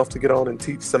myself to get on and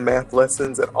teach some math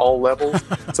lessons at all levels.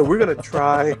 So we're going to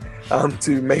try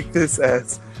to make this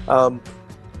as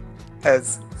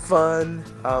fun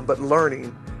but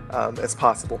learning as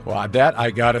possible. Well, that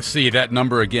I got to see. That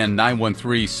number again,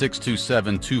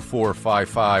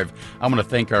 913-627-2455. I'm going to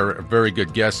thank our very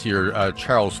good guest here,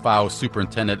 Charles Faust,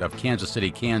 Superintendent of Kansas City,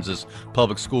 Kansas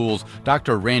Public Schools.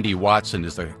 Dr. Randy Watson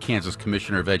is the Kansas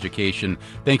Commissioner of Education.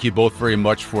 Thank you both very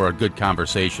much for a good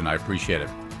conversation. I appreciate it.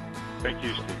 Thank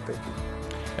you, Steve. Thank you.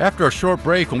 After a short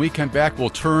break, when we come back, we'll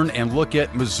turn and look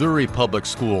at Missouri Public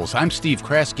Schools. I'm Steve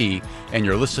Kraske, and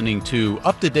you're listening to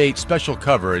up-to-date special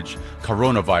coverage,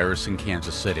 Coronavirus in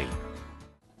Kansas City.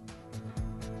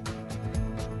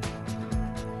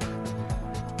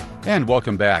 And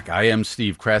welcome back. I am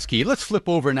Steve Kraske. Let's flip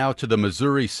over now to the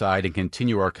Missouri side and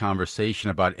continue our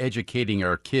conversation about educating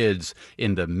our kids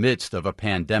in the midst of a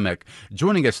pandemic.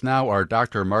 Joining us now are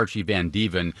Dr. Margie Van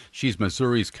Deven. She's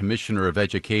Missouri's Commissioner of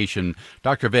Education.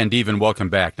 Dr. Van Deven, welcome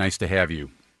back. Nice to have you.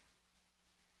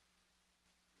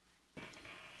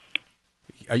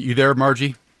 Are you there,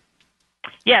 Margie?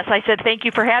 Yes, I said thank you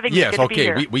for having me. Yes, Good to be okay,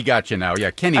 here. we got you now. Yeah,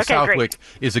 Kenny Okay, Southwick great.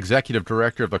 is Executive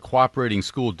Director of the Cooperating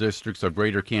School Districts of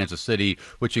Greater Kansas City,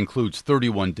 which includes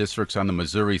 31 districts on the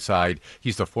Missouri side.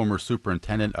 He's the former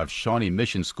superintendent of Shawnee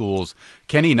Mission Schools.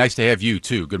 Kenny, nice to have you,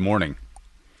 too. Good morning.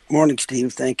 Morning,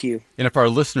 Steve. Thank you. And if our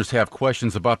listeners have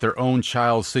questions about their own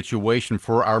child's situation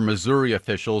for our Missouri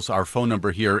officials, our phone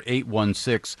number here,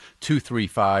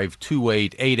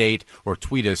 816-235-2888, or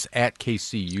tweet us at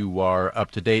KCUR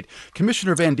Up to Date.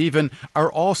 Commissioner Van Deven, are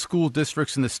all school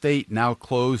districts in the state now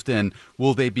closed, and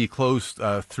will they be closed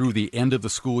through the end of the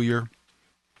school year?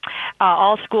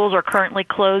 All schools are currently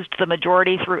closed, the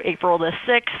majority through April the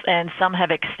 6th, and some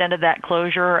have extended that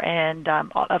closure, and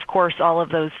of course all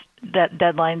of those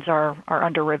deadlines are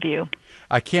under review.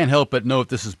 I can't help but note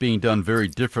this is being done very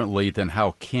differently than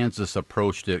how Kansas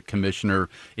approached it, Commissioner.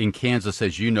 In Kansas,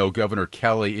 as you know, Governor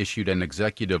Kelly issued an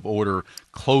executive order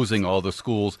closing all the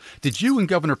schools. Did you and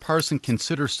Governor Parson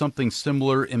consider something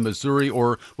similar in Missouri,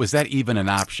 or was that even an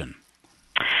option?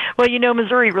 Well,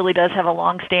 Missouri really does have a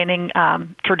long-standing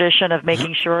tradition of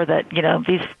making sure that,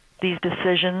 these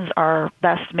decisions are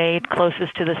best made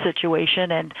closest to the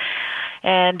situation.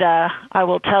 And I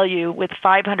will tell you, with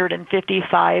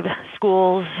 555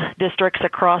 schools, districts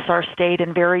across our state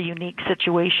in very unique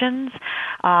situations,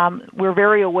 we're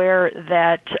very aware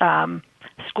that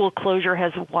school closure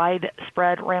has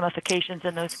widespread ramifications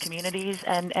in those communities,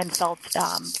 and felt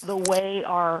the way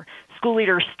our school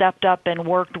leaders stepped up and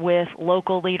worked with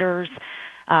local leaders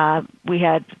We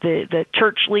had the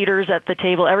church leaders at the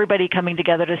table, everybody coming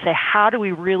together to say, how do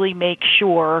we really make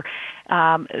sure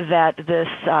that this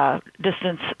not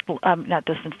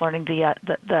distance learning,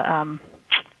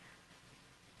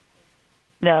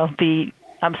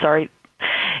 I'm sorry.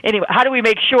 Anyway, how do we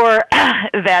make sure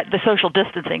that the social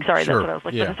distancing, Sure. that's what I was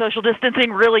looking for, Yeah. the social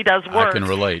distancing really does work? I can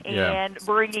relate, yeah. And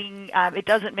bringing, it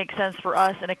doesn't make sense for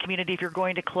us in a community if you're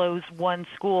going to close one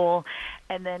school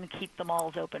and then keep the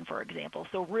malls open, for example.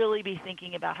 So really be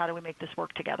thinking about how do we make this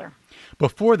work together.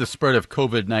 Before the spread of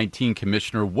COVID-19,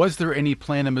 Commissioner, was there any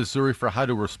plan in Missouri for how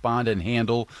to respond and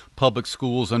handle public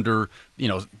schools under,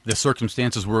 the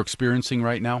circumstances we're experiencing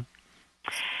right now?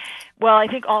 Well, I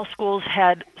think all schools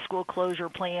had school closure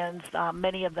plans.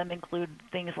 Many of them include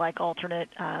things like alternate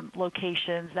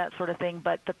locations, that sort of thing.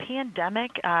 But the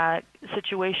pandemic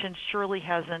situation surely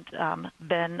hasn't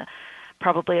been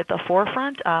probably at the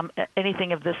forefront,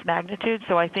 anything of this magnitude.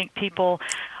 So I think people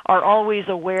are always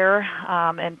aware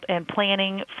and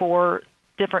planning for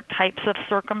different types of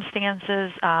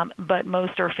circumstances, but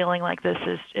most are feeling like this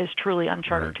is truly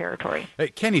uncharted territory.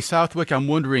 Kenny Southwick, I'm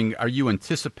wondering, are you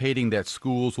anticipating that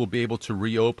schools will be able to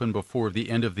reopen before the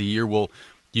end of the year? Do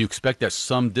you expect that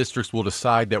some districts will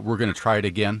decide that we're going to try it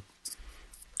again?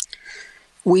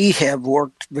 We have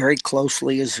worked very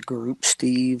closely as a group,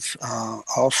 Steve,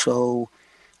 also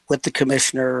with the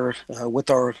commissioner,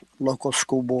 with our local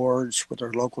school boards, with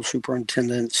our local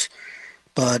superintendents,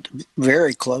 but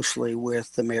very closely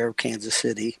with the mayor of Kansas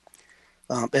City.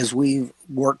 As we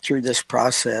worked through this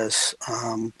process,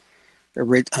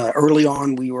 early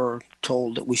on we were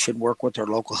told that we should work with our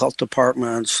local health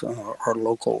departments, our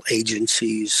local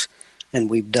agencies, and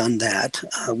we've done that.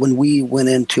 When we went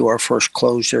into our first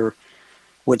closure,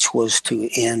 which was to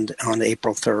end on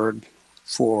April 3rd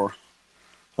for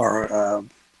our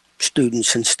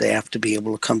students and staff to be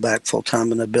able to come back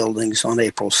full-time in the buildings on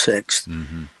April 6th.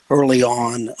 Mm-hmm. Early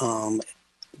on,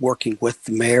 working with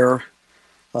the mayor,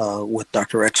 with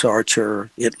Dr. X. Archer,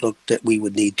 it looked that we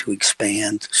would need to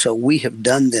expand. So we have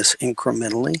done this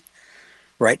incrementally.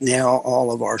 Right now,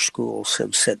 all of our schools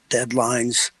have set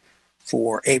deadlines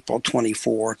for April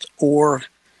 24th, or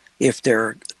if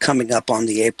they're coming up on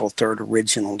the April 3rd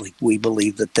originally, we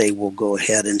believe that they will go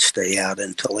ahead and stay out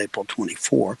until April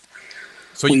 24th.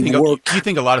 So you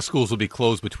think a lot of schools will be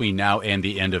closed between now and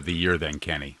the end of the year then,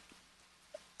 Kenny?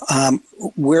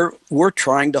 We're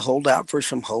trying to hold out for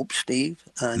some hope, Steve,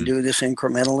 and do this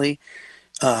incrementally.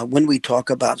 When we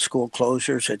talk about school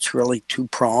closures, it's really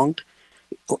two-pronged.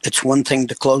 It's one thing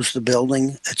to close the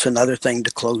building. It's another thing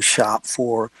to close shop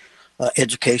for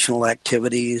educational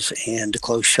activities and to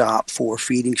close shop for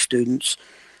feeding students.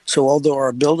 So although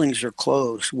our buildings are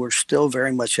closed, we're still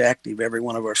very much active, every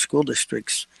one of our school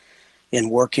districts, in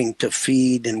working to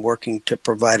feed and working to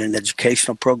provide an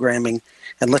educational programming.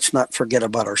 And let's not forget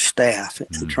about our staff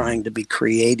and trying to be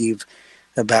creative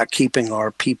about keeping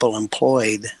our people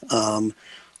employed,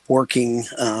 working,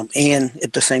 and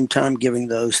at the same time giving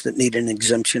those that need an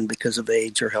exemption because of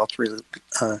age or health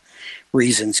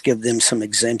reasons, give them some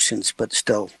exemptions, but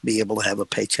still be able to have a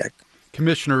paycheck.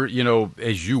 Commissioner,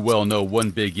 as you well know,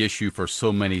 one big issue for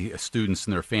so many students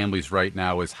and their families right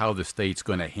now is how the state's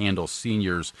going to handle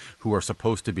seniors who are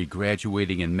supposed to be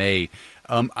graduating in May.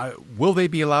 Will they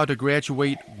be allowed to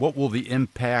graduate? What will the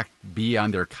impact be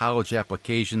on their college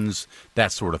applications?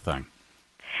 That sort of thing.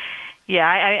 Yeah,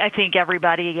 I think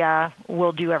everybody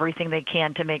will do everything they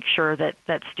can to make sure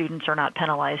that students are not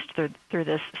penalized through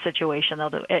this situation.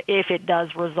 Though, if it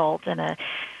does result in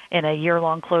a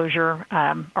year-long closure,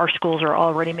 our schools are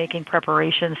already making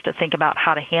preparations to think about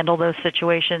how to handle those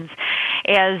situations.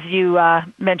 As you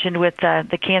mentioned with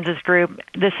the Kansas group,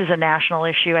 this is a national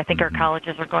issue. I think our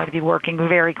colleges are going to be working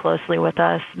very closely with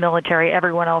us, military,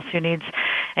 everyone else who needs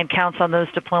and counts on those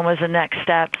diplomas and next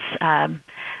steps.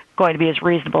 Going to be as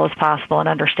reasonable as possible in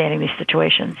understanding these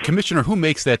situations. Commissioner, who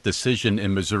makes that decision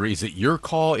in Missouri? Is it your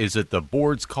call? Is it the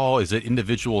board's call? Is it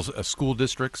individual school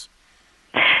districts?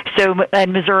 So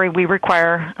in Missouri, we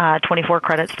require 24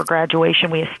 credits for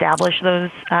graduation. We establish those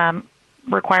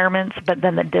requirements, but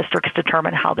then the districts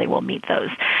determine how they will meet those.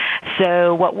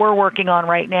 So what we're working on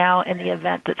right now in the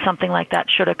event that something like that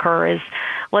should occur is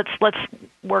let's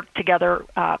work together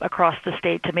across the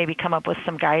state to maybe come up with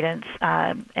some guidance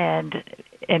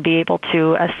and be able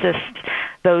to assist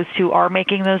those who are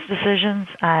making those decisions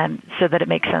so that it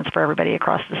makes sense for everybody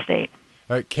across the state.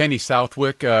 Kenny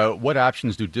Southwick, what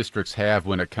options do districts have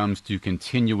when it comes to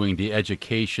continuing the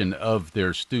education of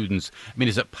their students? I mean,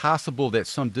 is it possible that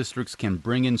some districts can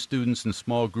bring in students in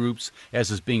small groups,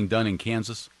 as is being done in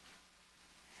Kansas?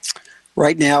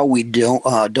 Right now, we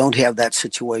don't have that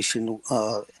situation.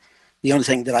 The only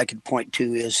thing that I could point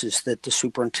to is that the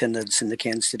superintendents in the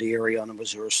Kansas City area on the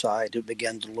Missouri side have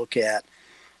begun to look at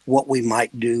what we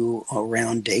might do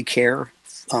around daycare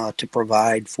to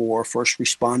provide for first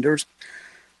responders.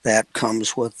 That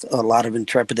comes with a lot of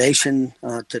intrepidation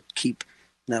to keep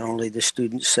not only the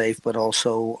students safe, but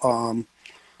also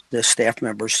the staff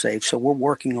members safe. So we're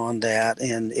working on that.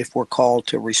 And if we're called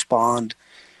to respond,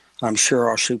 I'm sure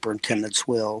our superintendents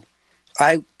will.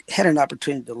 I had an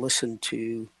opportunity to listen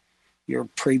to your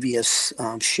previous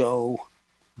show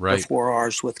before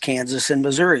ours with Kansas, and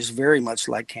Missouri is very much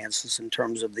like Kansas in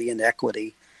terms of the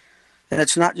inequity. And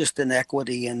it's not just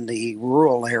inequity in the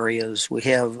rural areas. We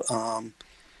have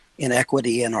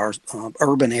inequity in our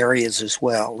urban areas as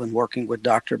well. And working with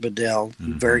Dr. Bedell,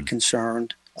 very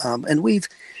concerned. And we've,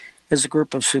 as a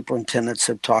group of superintendents,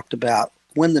 have talked about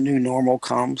when the new normal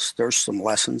comes, there's some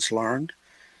lessons learned.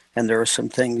 And there are some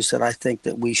things that I think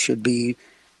that we should be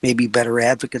maybe better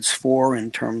advocates for in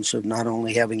terms of not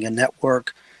only having a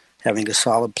network, having a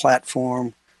solid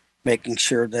platform, making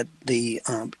sure that the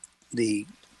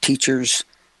teachers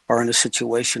are in a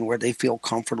situation where they feel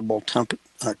comfortable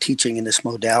teaching in this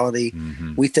modality.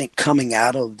 We think coming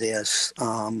out of this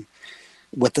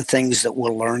with the things that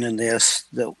we'll learn in this,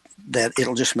 that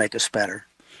it'll just make us better.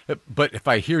 But if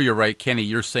I hear you right, Kenny,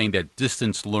 you're saying that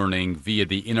distance learning via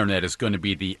the internet is going to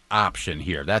be the option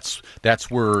here. That's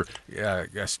where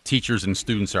teachers and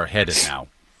students are headed now.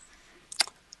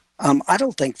 I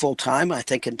don't think full time. I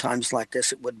think in times like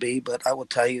this it would be, but I will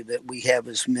tell you that we have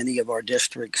as many of our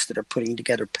districts that are putting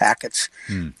together packets,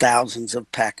 thousands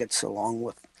of packets along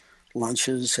with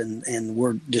lunches, and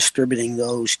we're distributing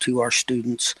those to our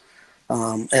students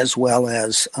as well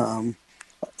as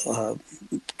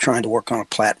trying to work on a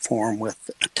platform with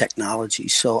technology.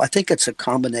 So I think it's a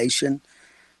combination.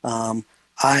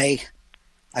 I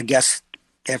guess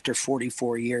after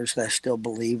 44 years, I still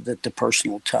believe that the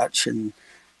personal touch and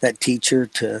that teacher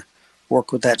to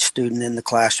work with that student in the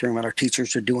classroom, and our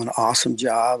teachers are doing an awesome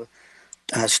job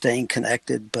staying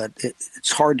connected, but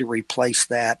it's hard to replace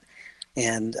that.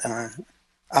 And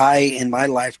I, in my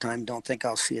lifetime, don't think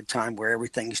I'll see a time where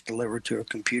everything's delivered to a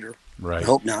computer. Right. I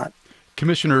hope not.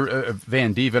 Commissioner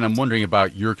Van Dieven, I'm wondering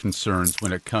about your concerns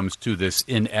when it comes to this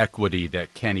inequity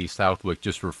that Kenny Southwick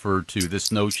just referred to,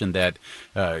 this notion that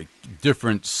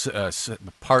different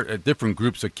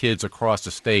groups of kids across the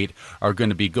state are going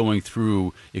to be going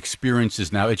through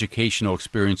experiences now, educational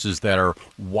experiences that are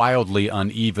wildly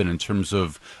uneven in terms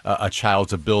of a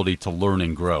child's ability to learn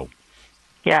and grow.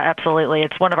 Yeah, absolutely.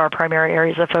 It's one of our primary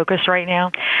areas of focus right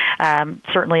now.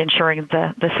 Certainly ensuring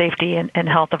the safety and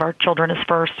health of our children is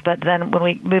first, but then when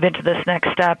we move into this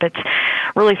next step, it's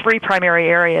really three primary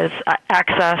areas: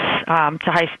 access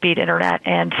to high-speed internet.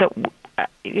 And so,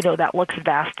 that looks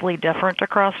vastly different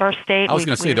across our state. I was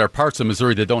going to say there are parts of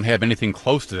Missouri that don't have anything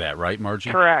close to that, right, Margie?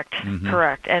 Correct,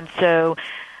 correct. And so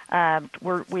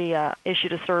we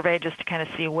issued a survey just to kind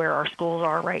of see where our schools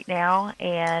are right now,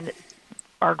 and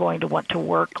are going to want to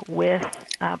work with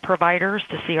providers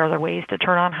to see, are there ways to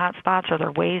turn on hotspots? Are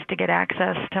there ways to get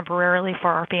access temporarily for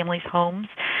our families' homes?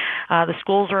 The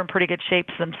schools are in pretty good shape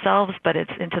themselves, but it's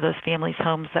into those families'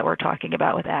 homes that we're talking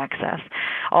about with access.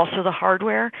 Also the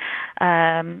hardware,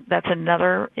 that's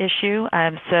another issue.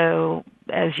 So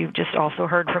as you've just also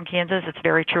heard from Kansas, it's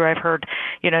very true. I've heard,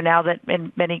 now that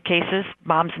in many cases,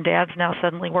 moms and dads now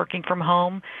suddenly working from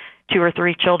home, 2 or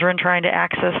 3 children trying to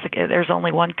access. There's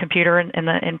only one computer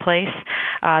in place.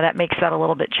 That makes that a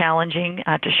little bit challenging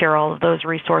to share all of those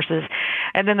resources.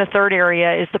 And then the third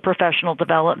area is the professional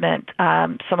development.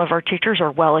 Some of our teachers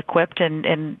are well equipped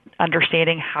in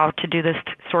understanding how to do this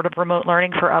sort of remote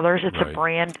learning. For others, it's a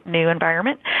brand new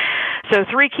environment. So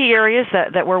 3 key areas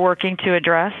that we're working to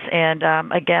address. And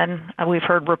again, we've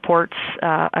heard reports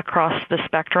across the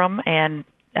spectrum. And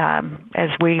as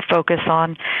we focus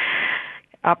on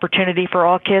opportunity for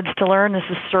all kids to learn, this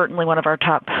is certainly one of our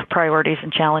top priorities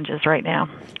and challenges right now.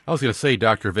 I was going to say,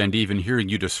 Dr. Van Dieven, hearing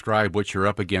you describe what you're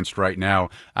up against right now,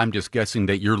 I'm just guessing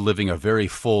that you're living a very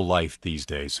full life these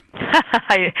days.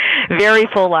 Very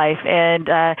full life. And,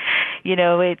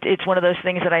 it's one of those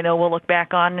things that I know we'll look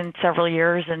back on in several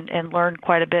years and learn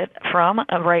quite a bit from.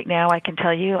 Right now, I can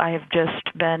tell you I have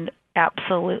just been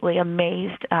absolutely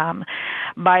amazed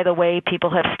by the way people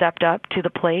have stepped up to the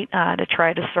plate to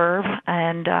try to serve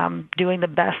and doing the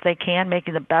best they can,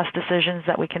 making the best decisions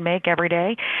that we can make every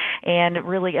day and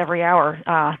really every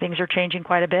hour. Things are changing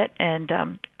quite a bit,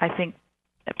 and I think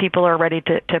people are ready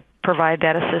to provide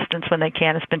that assistance when they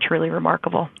can. It's been truly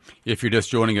remarkable. If you're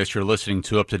just joining us, you're listening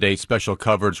to Up-to-Date special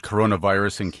coverage,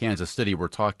 coronavirus in Kansas City. We're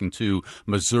talking to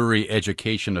Missouri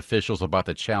education officials about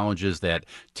the challenges that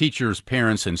teachers,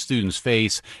 parents, and students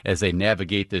face as they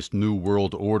navigate this new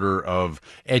world order of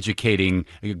educating,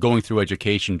 going through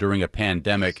education during a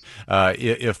pandemic.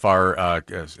 If our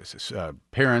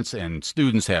parents and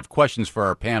students have questions for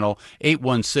our panel,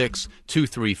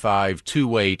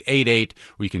 816-235-2888,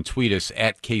 or you can tweet us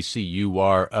at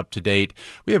KCUR Up to Date.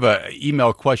 We have an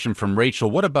email question from Rachel.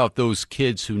 What about those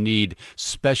kids who need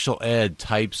special ed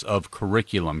types of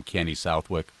curriculum, Kenny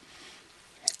Southwick?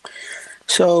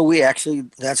 So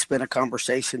that's been a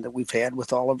conversation that we've had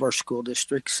with all of our school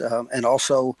districts. And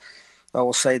also, I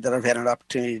will say that I've had an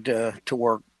opportunity to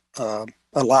work a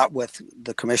lot with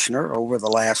the commissioner over the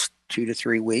last 2 to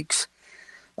 3 weeks.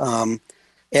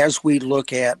 As we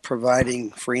look at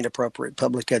providing free and appropriate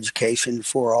public education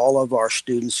for all of our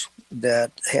students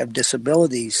that have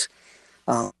disabilities,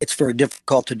 it's very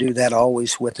difficult to do that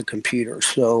always with a computer.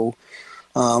 So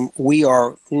we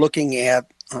are looking at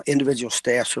individual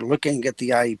staffs are looking at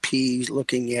the IEPs,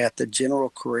 looking at the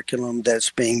general curriculum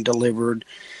that's being delivered,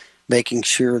 making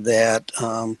sure that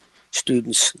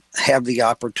students have the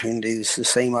opportunities, the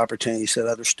same opportunities that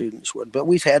other students would. But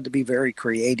we've had to be very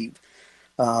creative.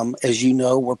 As you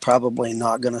know, we're probably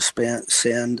not going to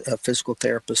send a physical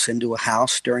therapist into a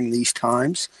house during these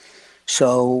times.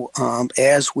 So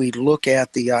as we look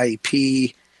at the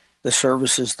IEP, the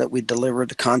services that we deliver,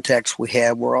 the contacts we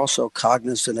have, we're also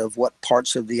cognizant of what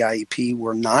parts of the IEP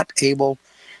we're not able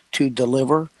to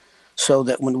deliver, so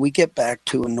that when we get back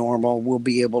to a normal, we'll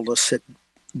be able to sit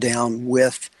down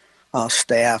with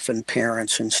staff and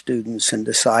parents and students and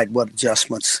decide what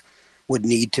adjustments would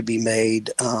need to be made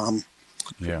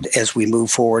as we move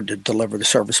forward to deliver the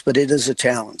service. But it is a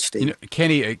challenge, Steve.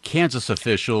 Kenny, Kansas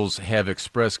officials have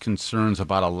expressed concerns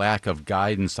about a lack of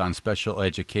guidance on special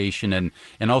education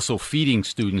and also feeding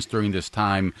students during this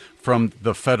time from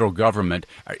the federal government.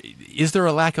 Is there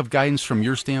a lack of guidance from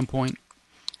your standpoint?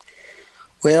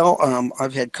 Well,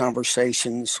 I've had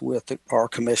conversations with our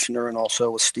commissioner and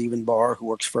also with Stephen Barr, who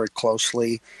works very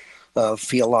closely.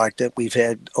 Feel like that we've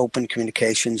had open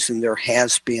communications, and there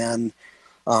has been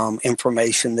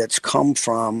information that's come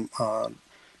from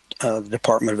the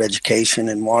Department of Education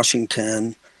in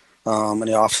Washington and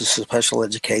the Office of Special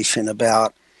Education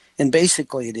about, and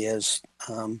basically it is,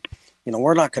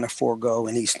 we're not going to forego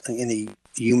any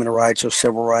human rights or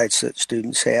civil rights that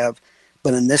students have,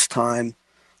 but in this time,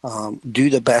 do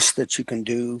the best that you can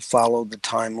do, follow the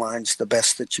timelines the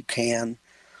best that you can,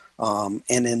 and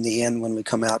in the end, when we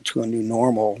come out to a new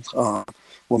normal,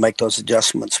 we'll make those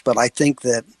adjustments. But I think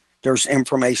that there's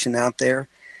information out there.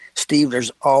 Steve,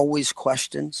 there's always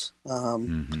questions.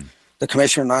 The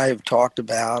commissioner and I have talked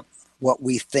about what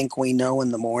we think we know in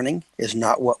the morning is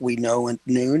not what we know at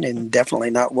noon, and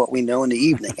definitely not what we know in the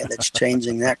evening, and it's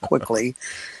changing that quickly.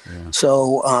 Yeah.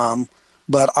 So,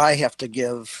 but I've got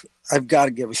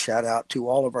to give a shout out to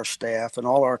all of our staff and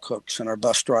all our cooks and our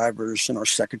bus drivers and our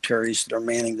secretaries that are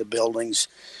manning the buildings,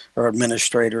 our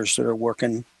administrators that are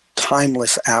working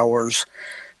timeless hours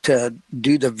to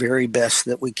do the very best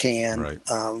that we can. Right.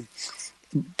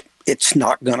 It's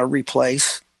not going to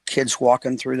replace kids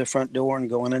walking through the front door and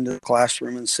going into the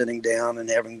classroom and sitting down and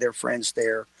having their friends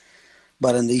there.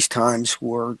 But in these times,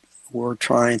 we're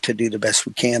trying to do the best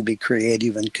we can, be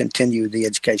creative, and continue the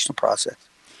educational process.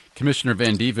 Commissioner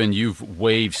Van Dieven, you've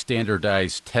waived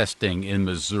standardized testing in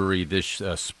Missouri this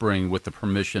spring with the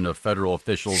permission of federal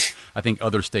officials. I think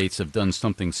other states have done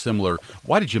something similar.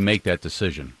 Why did you make that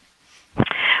decision?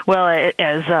 Well,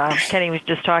 as Kenny was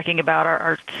just talking about,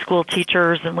 our school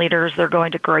teachers and leaders, they're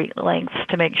going to great lengths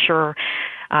to make sure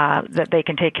that they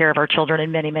can take care of our children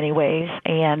in many, many ways.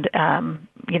 And,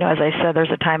 as I said,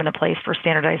 there's a time and a place for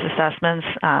standardized assessments.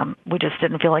 We just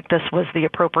didn't feel like this was the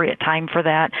appropriate time for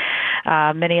that.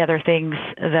 Many other things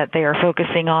that they are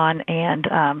focusing on, and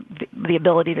the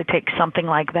ability to take something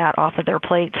like that off of their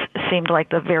plates seemed like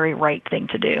the very right thing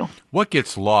to do. What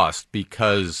gets lost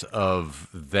because of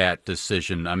that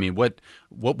decision? I mean, what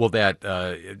will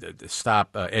that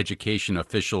stop education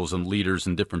officials and leaders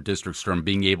in different districts from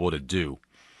being able to do?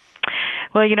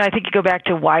 Well, I think you go back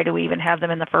to why do we even have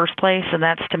them in the first place, and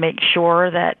that's to make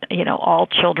sure that, all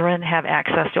children have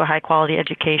access to a high-quality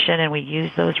education, and we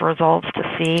use those results to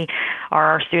see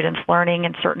are our students learning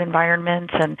in certain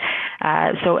environments. And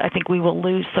so I think we will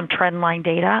lose some trend line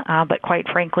data, but quite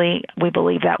frankly, we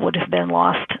believe that would have been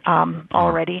lost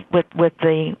already with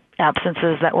the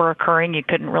absences that were occurring. You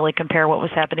couldn't really compare what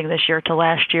was happening this year to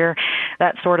last year,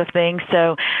 that sort of thing.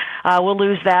 So we'll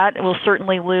lose that. We'll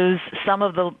certainly lose some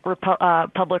of the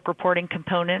public reporting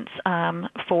components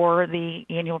for the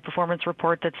annual performance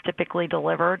report that's typically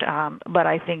delivered. But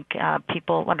I think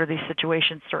people under these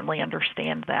situations certainly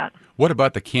understand that. What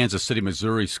about the Kansas City,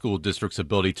 Missouri School District's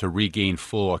ability to regain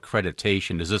full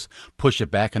accreditation? Does this push it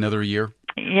back another year?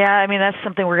 Yeah, I mean, that's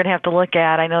something we're going to have to look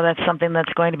at. I know that's something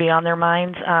that's going to be on their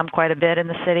minds quite a bit in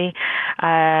the city.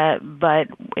 But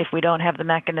if we don't have the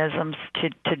mechanisms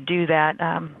to do that,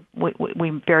 we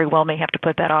very well may have to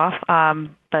put that off.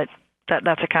 But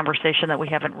that's a conversation that we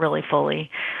haven't really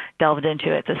fully delved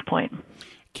into at this point.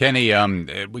 Kenny,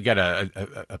 we got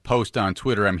a post on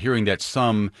Twitter. I'm hearing that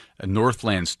some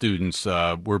Northland students,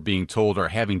 we're being told, are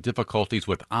having difficulties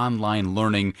with online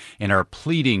learning and are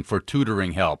pleading for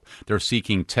tutoring help. They're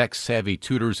seeking tech-savvy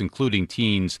tutors, including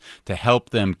teens, to help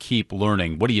them keep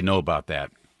learning. What do you know about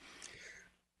that?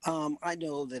 I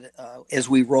know that as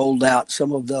we rolled out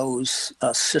some of those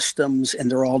systems,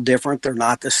 and they're all different, they're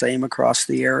not the same across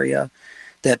the area,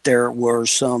 that there were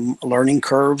some learning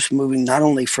curves moving not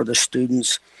only for the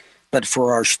students, but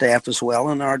for our staff as well,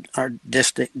 and our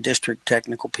district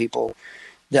technical people.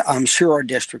 I'm sure our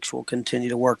districts will continue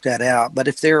to work that out. But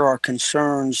if there are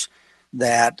concerns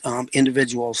that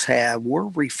individuals have, we're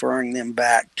referring them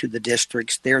back to the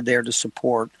districts. They're there to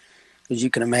support. As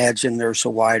you can imagine, there's a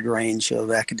wide range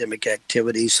of academic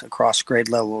activities across grade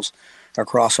levels,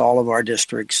 across all of our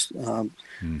districts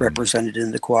represented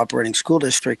in the cooperating school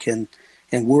district.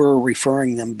 And we're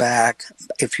referring them back.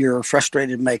 If you're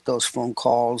frustrated, make those phone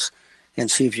calls and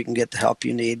see if you can get the help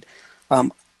you need.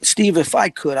 Steve, if I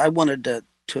could, I wanted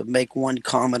to make one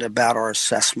comment about our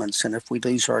assessments, and if we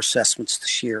lose our assessments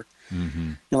this year.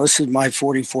 Mm-hmm. This is my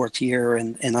 44th year,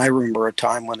 and I remember a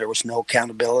time when there was no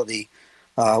accountability.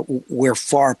 We're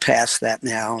far past that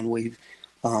now, and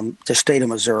the state of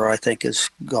Missouri, I think, has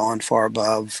gone far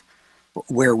above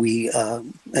where we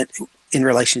in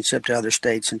relationship to other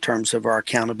states in terms of our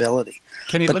accountability.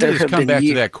 Kenny, let me just come back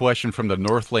to that question from the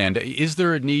Northland. Is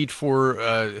there a need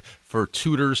for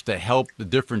tutors to help the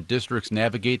different districts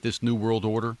navigate this new world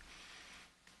order?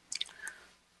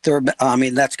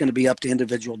 That's going to be up to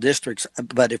individual districts.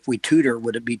 But if we tutor,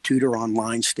 would it be tutor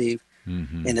online, Steve?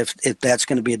 Mm-hmm. And if that's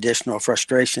going to be additional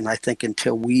frustration, I think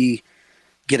until we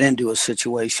get into a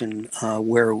situation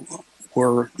where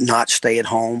we're not stay at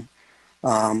home,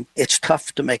 it's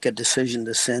tough to make a decision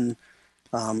to send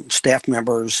staff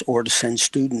members or to send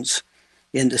students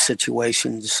into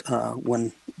situations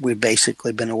when we've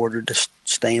basically been ordered to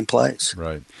stay in place.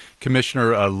 Right.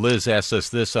 Commissioner Liz asked us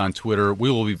this on Twitter. We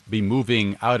will be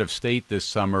moving out of state this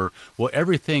summer. Will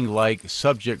everything like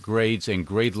subject grades and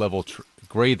grade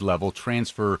level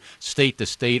transfer state to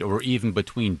state or even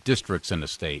between districts in a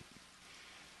state?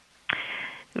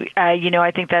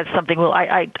 I think that's something.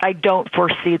 I don't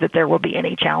foresee that there will be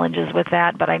any challenges with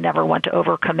that, but I never want to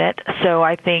overcommit. So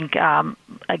I think,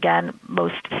 again,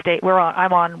 most state.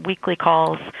 I'm on weekly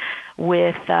calls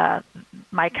with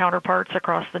my counterparts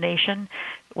across the nation.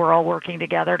 We're all working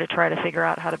together to try to figure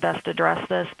out how to best address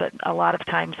this. But a lot of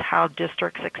times, how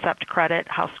districts accept credit,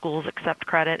 how schools accept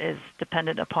credit, is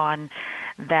dependent upon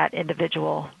that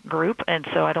individual group, and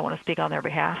so I don't want to speak on their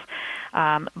behalf.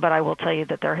 But I will tell you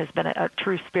that there has been a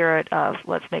true spirit of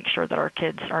let's make sure that our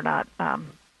kids are not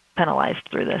penalized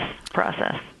through this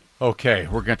process. Okay,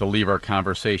 we're going to leave our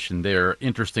conversation there.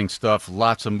 Interesting stuff,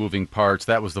 lots of moving parts.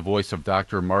 That was the voice of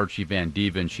Dr. Margie Van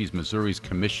Dieven. She's Missouri's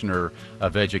Commissioner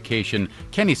of Education.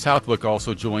 Kenny Southwick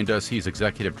also joined us. He's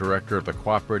Executive Director of the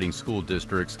Cooperating School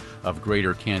Districts of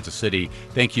Greater Kansas City.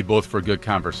 Thank you both for a good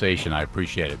conversation. I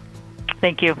appreciate it.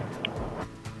 Thank you.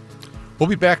 We'll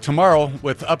be back tomorrow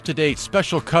with up-to-date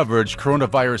special coverage,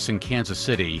 Coronavirus in Kansas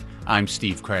City. I'm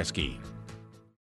Steve Kraske.